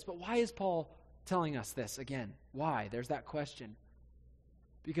know this. But why is Paul telling us this again? Why? There's that question.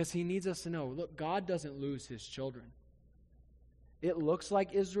 Because he needs us to know, look, God doesn't lose his children. It looks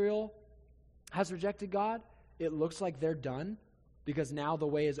like Israel has rejected God. It looks like they're done because now the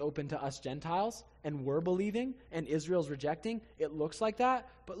way is open to us Gentiles and we're believing and Israel's rejecting. It looks like that.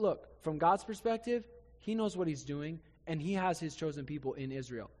 But look, from God's perspective, he knows what he's doing and he has his chosen people in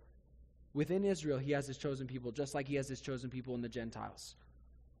Israel. Within Israel, he has his chosen people just like he has his chosen people in the Gentiles.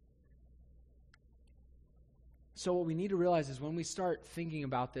 So what we need to realize is when we start thinking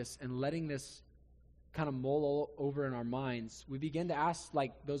about this and letting this kind of mull over in our minds, we begin to ask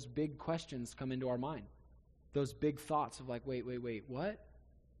like those big questions come into our mind. Those big thoughts of like, wait, what?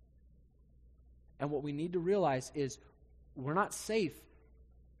 And what we need to realize is we're not safe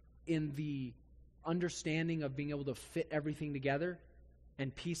in the understanding of being able to fit everything together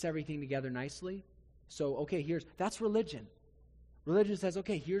and piece everything together nicely. So, okay, that's religion. Religion says,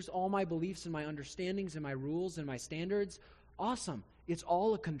 okay, here's all my beliefs and my understandings and my rules and my standards. Awesome. It's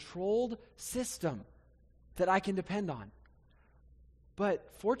all a controlled system that I can depend on. But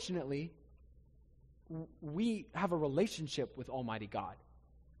fortunately, we have a relationship with Almighty God,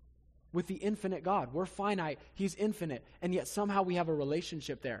 with the infinite God. We're finite, he's infinite, and yet somehow we have a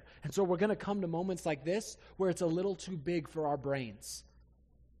relationship there. And so we're going to come to moments like this where it's a little too big for our brains.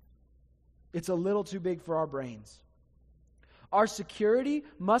 It's a little too big for our brains. Our security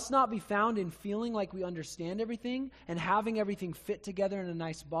must not be found in feeling like we understand everything and having everything fit together in a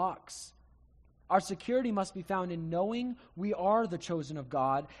nice box. Our security must be found in knowing we are the chosen of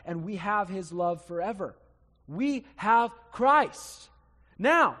God and we have his love forever. We have Christ.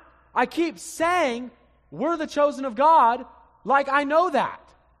 Now, I keep saying we're the chosen of God like I know that.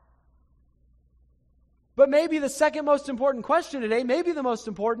 But maybe the second most important question today, maybe the most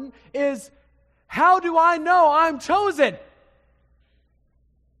important, is how do I know I'm chosen?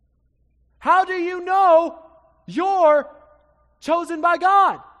 How do you know you're chosen by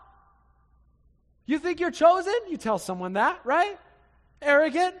God? You think you're chosen? You tell someone that, right?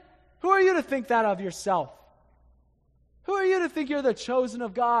 Arrogant. Who are you to think that of yourself? Who are you to think you're the chosen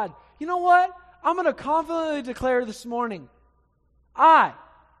of God? You know what? I'm going to confidently declare this morning, I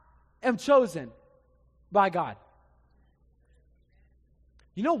am chosen by God.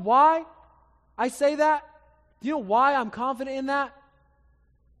 You know why I say that? Do you know why I'm confident in that?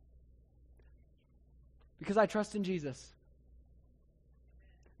 Because I trust in Jesus.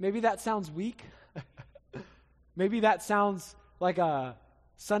 Maybe that sounds weak. Maybe that sounds like a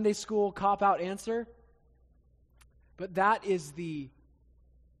Sunday school cop-out answer. But that is the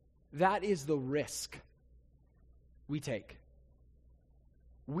risk we take.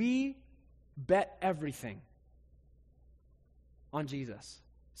 We bet everything on Jesus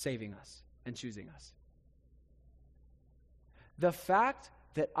saving us and choosing us. The fact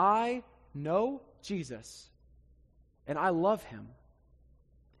that I know Jesus and I love him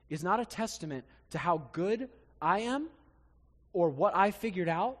is not a testament to how good I am or what I figured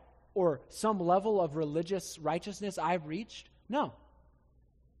out or some level of religious righteousness I've reached. No.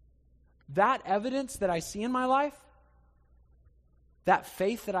 That evidence that I see in my life, that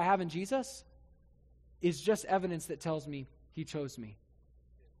faith that I have in Jesus, is just evidence that tells me he chose me.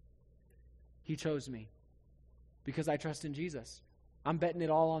 He chose me because I trust in Jesus. I'm betting it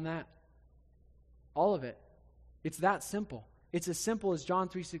all on that. All of it. It's that simple. It's as simple as John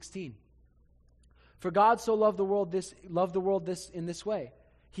 3:16. For God so loved the world in this way.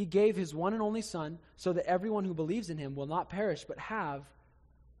 He gave his one and only Son so that everyone who believes in him will not perish but have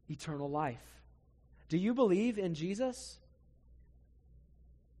eternal life. Do you believe in Jesus?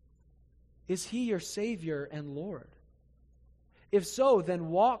 Is he your Savior and Lord? If so, then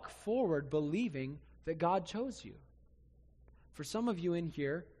walk forward believing that God chose you. For some of you in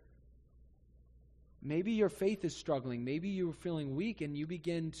here, maybe your faith is struggling. Maybe you're feeling weak and you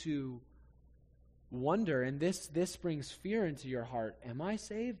begin to wonder, and this brings fear into your heart. Am I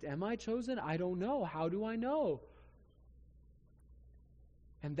saved? Am I chosen? I don't know. How do I know?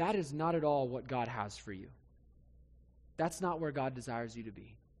 And that is not at all what God has for you. That's not where God desires you to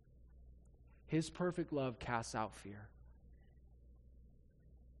be. His perfect love casts out fear.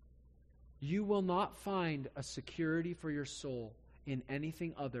 You will not find a security for your soul in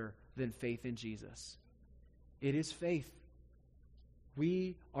anything other than faith in Jesus. It is faith.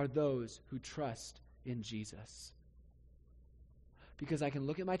 We are those who trust in Jesus. Because I can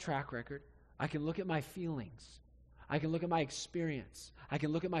look at my track record, I can look at my feelings, I can look at my experience, I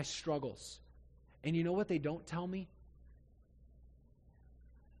can look at my struggles. And you know what they don't tell me?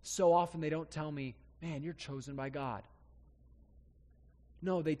 So often they don't tell me, man, you're chosen by God.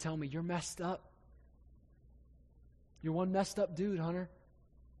 No, they tell me, you're messed up. You're one messed up dude, Hunter.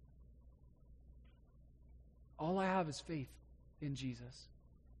 All I have is faith in Jesus.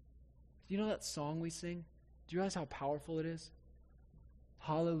 Do you know that song we sing? Do you realize how powerful it is?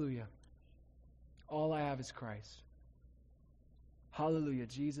 Hallelujah. All I have is Christ. Hallelujah.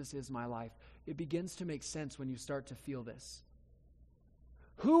 Jesus is my life. It begins to make sense when you start to feel this.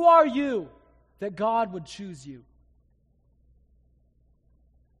 Who are you that God would choose you?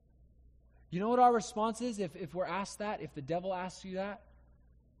 You know what our response is if we're asked that, if the devil asks you that,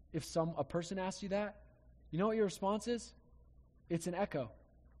 if a person asks you that, you know what your response is? It's an echo.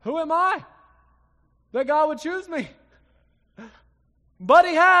 Who am I that God would choose me? But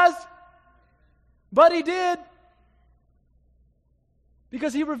he has. But he did.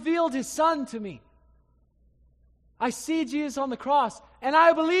 Because he revealed his son to me. I see Jesus on the cross, and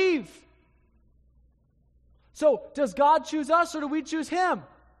I believe. So, does God choose us, or do we choose him?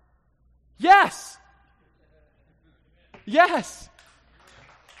 Yes. Yes.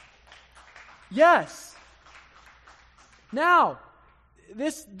 Yes. Now,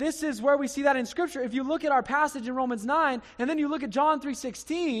 this is where we see that in Scripture. If you look at our passage in Romans 9, and then you look at John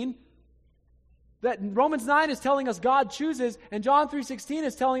 3:16, that Romans 9 is telling us God chooses, and John 3:16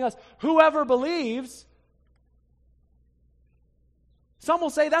 is telling us whoever believes. Some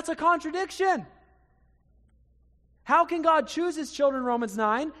will say that's a contradiction. How can God choose his children, Romans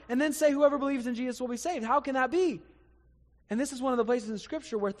 9, and then say whoever believes in Jesus will be saved? How can that be? And this is one of the places in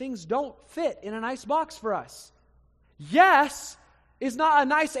Scripture where things don't fit in a nice box for us. Yes is not a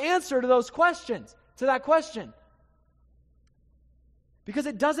nice answer to those questions, to that question. Because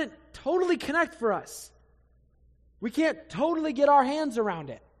it doesn't totally connect for us. We can't totally get our hands around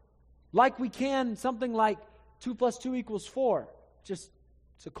it. Like we can something like 2 + 2 = 4. Just,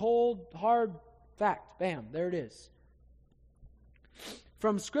 it's a cold, hard fact. Bam, there it is.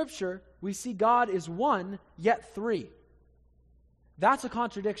 From Scripture, we see God is one, yet three. That's a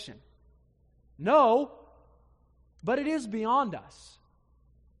contradiction. No, but it is beyond us.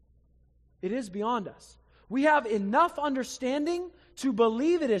 It is beyond us. We have enough understanding to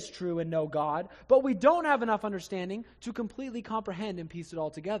believe it is true and know God, but we don't have enough understanding to completely comprehend and piece it all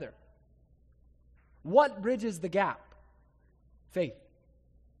together. What bridges the gap? Faith.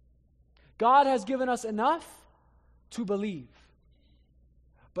 God has given us enough to believe,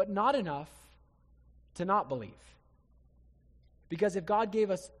 but not enough to not believe. Because if God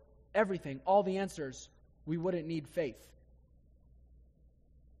gave us everything, all the answers, we wouldn't need faith.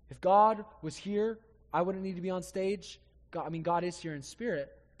 If God was here, I wouldn't need to be on stage. God is here in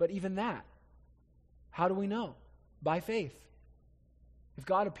spirit, but even that, how do we know? By faith. If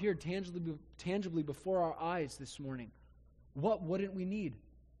God appeared tangibly before our eyes this morning, what wouldn't we need?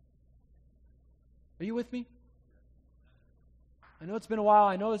 Are you with me? I know it's been a while.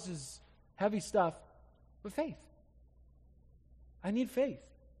 I know this is heavy stuff, but faith. I need faith.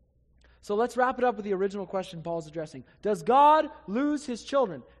 So let's wrap it up with the original question Paul's addressing. Does God lose his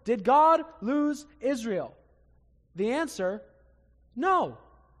children? Did God lose Israel? The answer, no.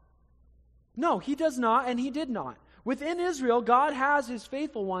 No, he does not, and he did not. Within Israel, God has his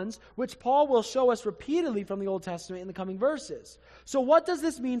faithful ones, which Paul will show us repeatedly from the Old Testament in the coming verses. So what does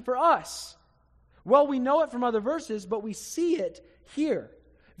this mean for us? Well, we know it from other verses, but we see it here.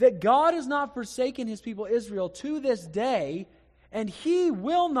 That God has not forsaken his people Israel to this day, and he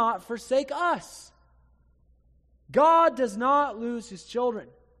will not forsake us. God does not lose his children.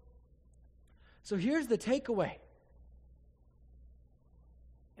 So here's the takeaway.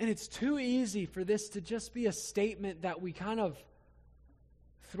 And it's too easy for this to just be a statement that we kind of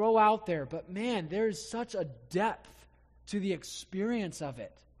throw out there. But man, there is such a depth to the experience of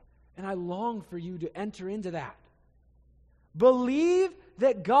it. And I long for you to enter into that. Believe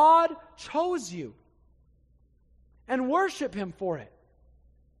that God chose you. And worship him for it.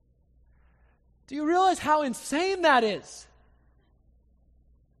 Do you realize how insane that is?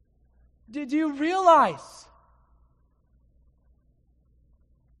 Did you realize?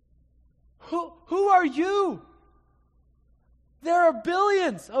 Who are you? There are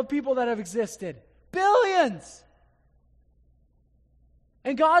billions of people that have existed. Billions!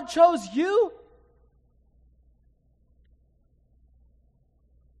 And God chose you?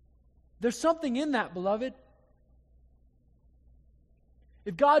 There's something in that, beloved.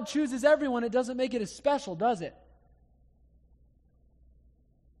 If God chooses everyone, it doesn't make it as special, does it?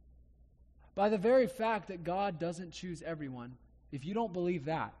 By the very fact that God doesn't choose everyone, if you don't believe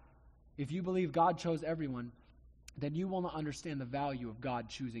that, if you believe God chose everyone, then you will not understand the value of God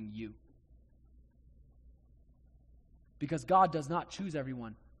choosing you. Because God does not choose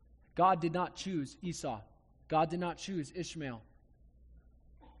everyone. God did not choose Esau. God did not choose Ishmael.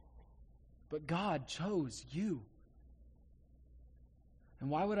 But God chose you. And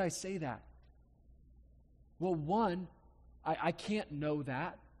why would I say that? Well, one, I can't know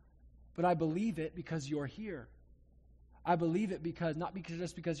that, but I believe it because you're here. I believe it because, not because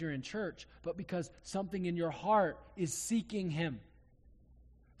just because you're in church, but because something in your heart is seeking Him.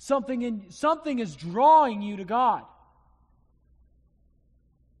 Something is drawing you to God.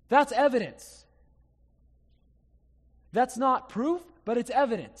 That's evidence. That's not proof, but it's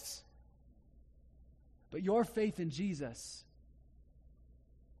evidence. But your faith in Jesus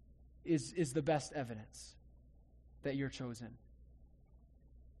is the best evidence that you're chosen.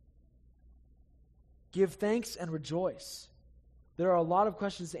 Give thanks and rejoice. There are a lot of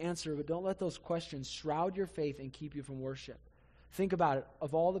questions to answer, but don't let those questions shroud your faith and keep you from worship. Think about it.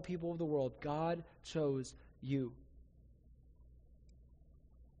 Of all the people of the world, God chose you.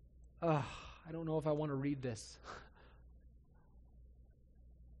 I don't know if I want to read this.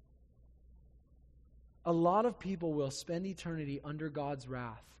 A lot of people will spend eternity under God's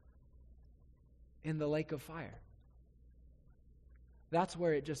wrath in the lake of fire. That's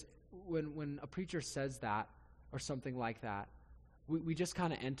where it just, when a preacher says that or something like that, we just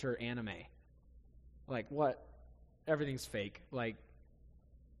kind of enter anime. Like, what? Everything's fake. Like,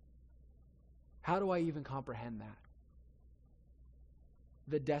 how do I even comprehend that?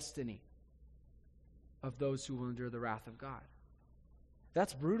 The destiny of those who will endure the wrath of God.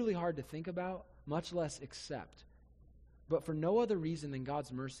 That's brutally hard to think about, much less accept. But for no other reason than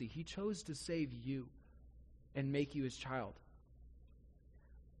God's mercy, He chose to save you and make you His child.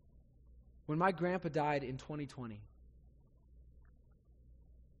 When my grandpa died in 2020,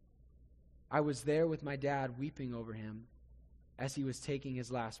 I was there with my dad weeping over him as he was taking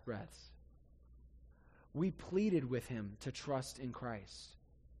his last breaths. We pleaded with him to trust in Christ.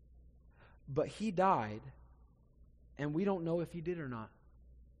 But he died, and we don't know if he did or not.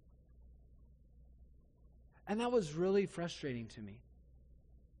 And that was really frustrating to me.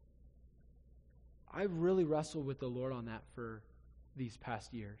 I really wrestled with the Lord on that for these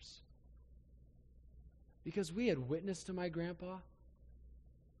past years. Because we had witnessed to my grandpa.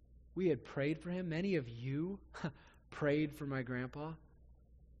 We had prayed for him. Many of you prayed for my grandpa.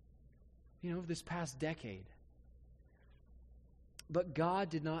 This past decade. But God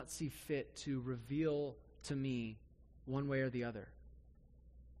did not see fit to reveal to me one way or the other.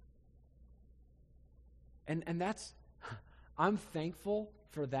 And that's, I'm thankful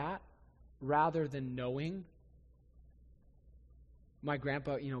for that rather than knowing my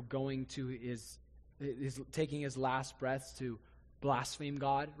grandpa, going to his taking his last breaths to blaspheme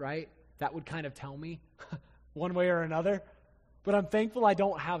God, right? That would kind of tell me one way or another. But I'm thankful I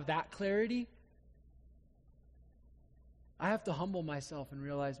don't have that clarity. I have to humble myself and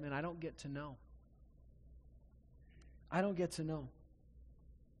realize, man, I don't get to know. I don't get to know.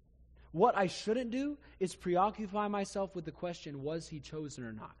 What I shouldn't do is preoccupy myself with the question, was he chosen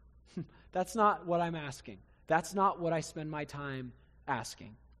or not? That's not what I'm asking. That's not what I spend my time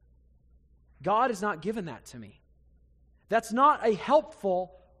asking. God has not given that to me. That's not a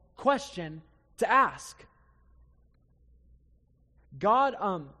helpful question to ask. God,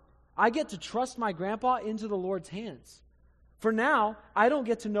 I get to trust my grandpa into the Lord's hands. For now, I don't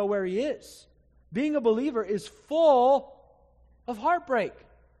get to know where he is. Being a believer is full of heartbreak.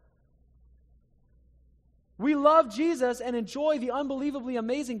 We love Jesus and enjoy the unbelievably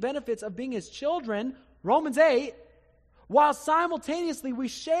amazing benefits of being his children, Romans 8, while simultaneously we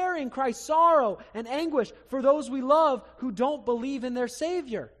share in Christ's sorrow and anguish for those we love who don't believe in their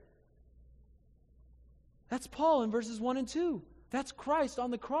Savior. That's Paul in verses 1 and 2. That's Christ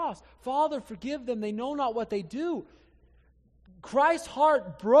on the cross. Father, forgive them. They know not what they do. Christ's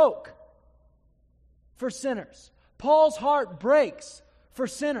heart broke for sinners. Paul's heart breaks for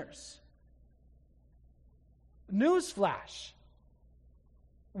sinners. Newsflash.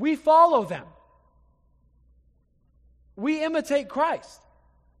 We follow them. We imitate Christ.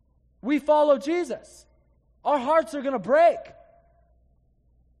 We follow Jesus. Our hearts are going to break.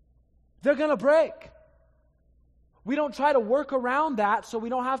 They're going to break. We don't try to work around that so we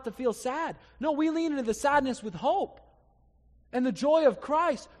don't have to feel sad. No, we lean into the sadness with hope and the joy of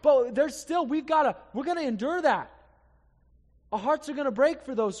Christ. But there's still, we're going to endure that. Our hearts are going to break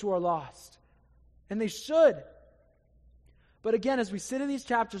for those who are lost. And they should. But again, as we sit in these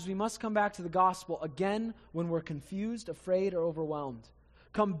chapters, we must come back to the gospel again when we're confused, afraid, or overwhelmed.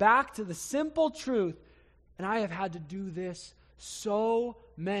 Come back to the simple truth, and I have had to do this so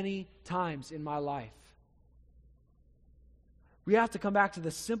many times in my life. We have to come back to the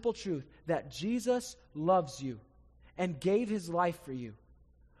simple truth that Jesus loves you and gave his life for you.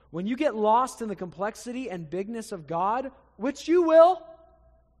 when you get lost in the complexity and bigness of God, which you will,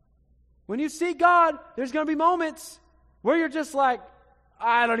 when you seek God, there's going to be moments where you're just like,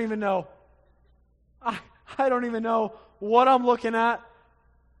 I don't even know. I don't even know what I'm looking at.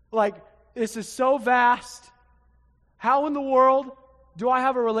 Like, this is so vast. How in the world do I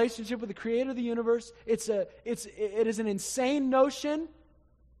have a relationship with the creator of the universe? It is an insane notion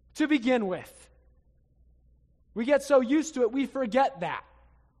to begin with. We get so used to it, we forget that.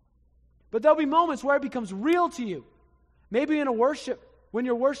 But there'll be moments where it becomes real to you. Maybe in a worship, when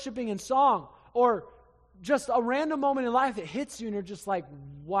you're worshiping in song, or just a random moment in life that hits you and you're just like,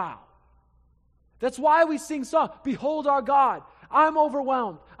 wow. That's why we sing songs. Behold our God. I'm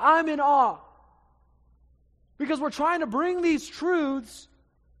overwhelmed. I'm in awe. Because we're trying to bring these truths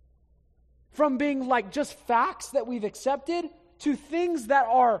from being like just facts that we've accepted to things that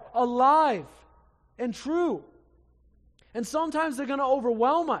are alive and true. And sometimes they're going to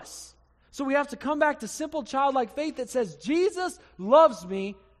overwhelm us. So we have to come back to simple childlike faith that says, Jesus loves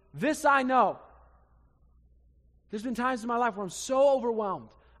me, this I know. There's been times in my life where I'm so overwhelmed.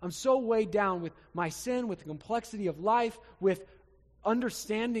 I'm so weighed down with my sin, with the complexity of life, with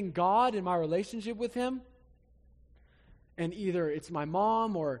understanding God and my relationship with Him. And either it's my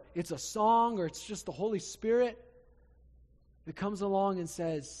mom, or it's a song, or it's just the Holy Spirit that comes along and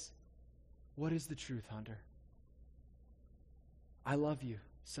says, what is the truth, Hunter? I love you,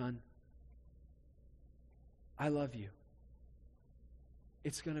 son. I love you.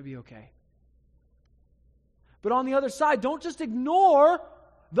 It's going to be okay. But on the other side, don't just ignore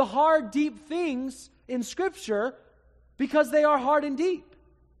the hard, deep things in Scripture because they are hard and deep.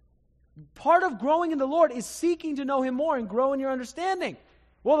 Part of growing in the Lord is seeking to know Him more and grow in your understanding.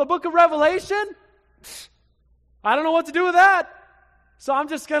 Well, the book of Revelation, I don't know what to do with that, so I'm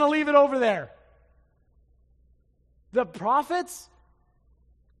just going to leave it over there. The prophets,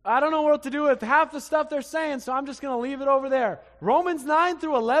 I don't know what to do with half the stuff they're saying, so I'm just going to leave it over there. Romans 9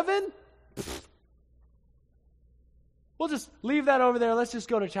 through 11, we'll just leave that over there. Let's just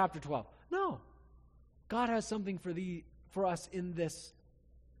go to chapter 12. No. God has something for us in this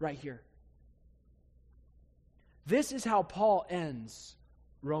right here. This is how Paul ends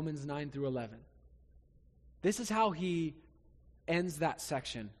Romans 9 through 11. This is how he ends that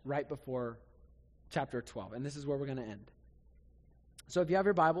section right before chapter 12. And this is where we're going to end. So if you have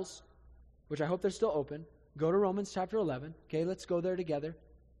your Bibles, which I hope they're still open, go to Romans chapter 11. Okay, let's go there together.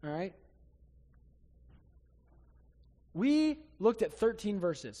 All right? We looked at 13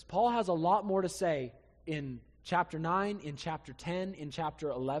 verses. Paul has a lot more to say in chapter 9, in chapter 10, in chapter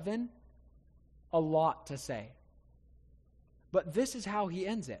 11. A lot to say. But this is how he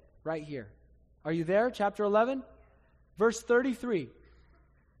ends it, right here. Are you there? Chapter 11? Verse 33.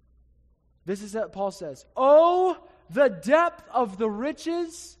 This is what Paul says. Oh, the depth of the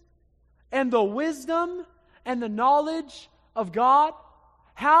riches and the wisdom and the knowledge of God.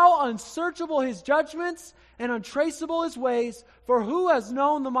 How unsearchable His judgments and untraceable His ways. For who has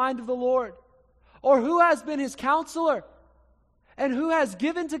known the mind of the Lord? Or who has been His counselor? And who has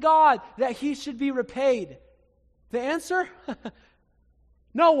given to God that He should be repaid? The answer?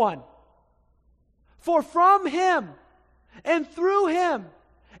 No one. For from Him and through Him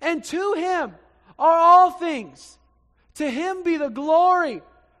and to Him are all things. To Him be the glory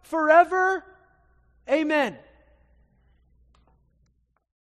forever. Amen.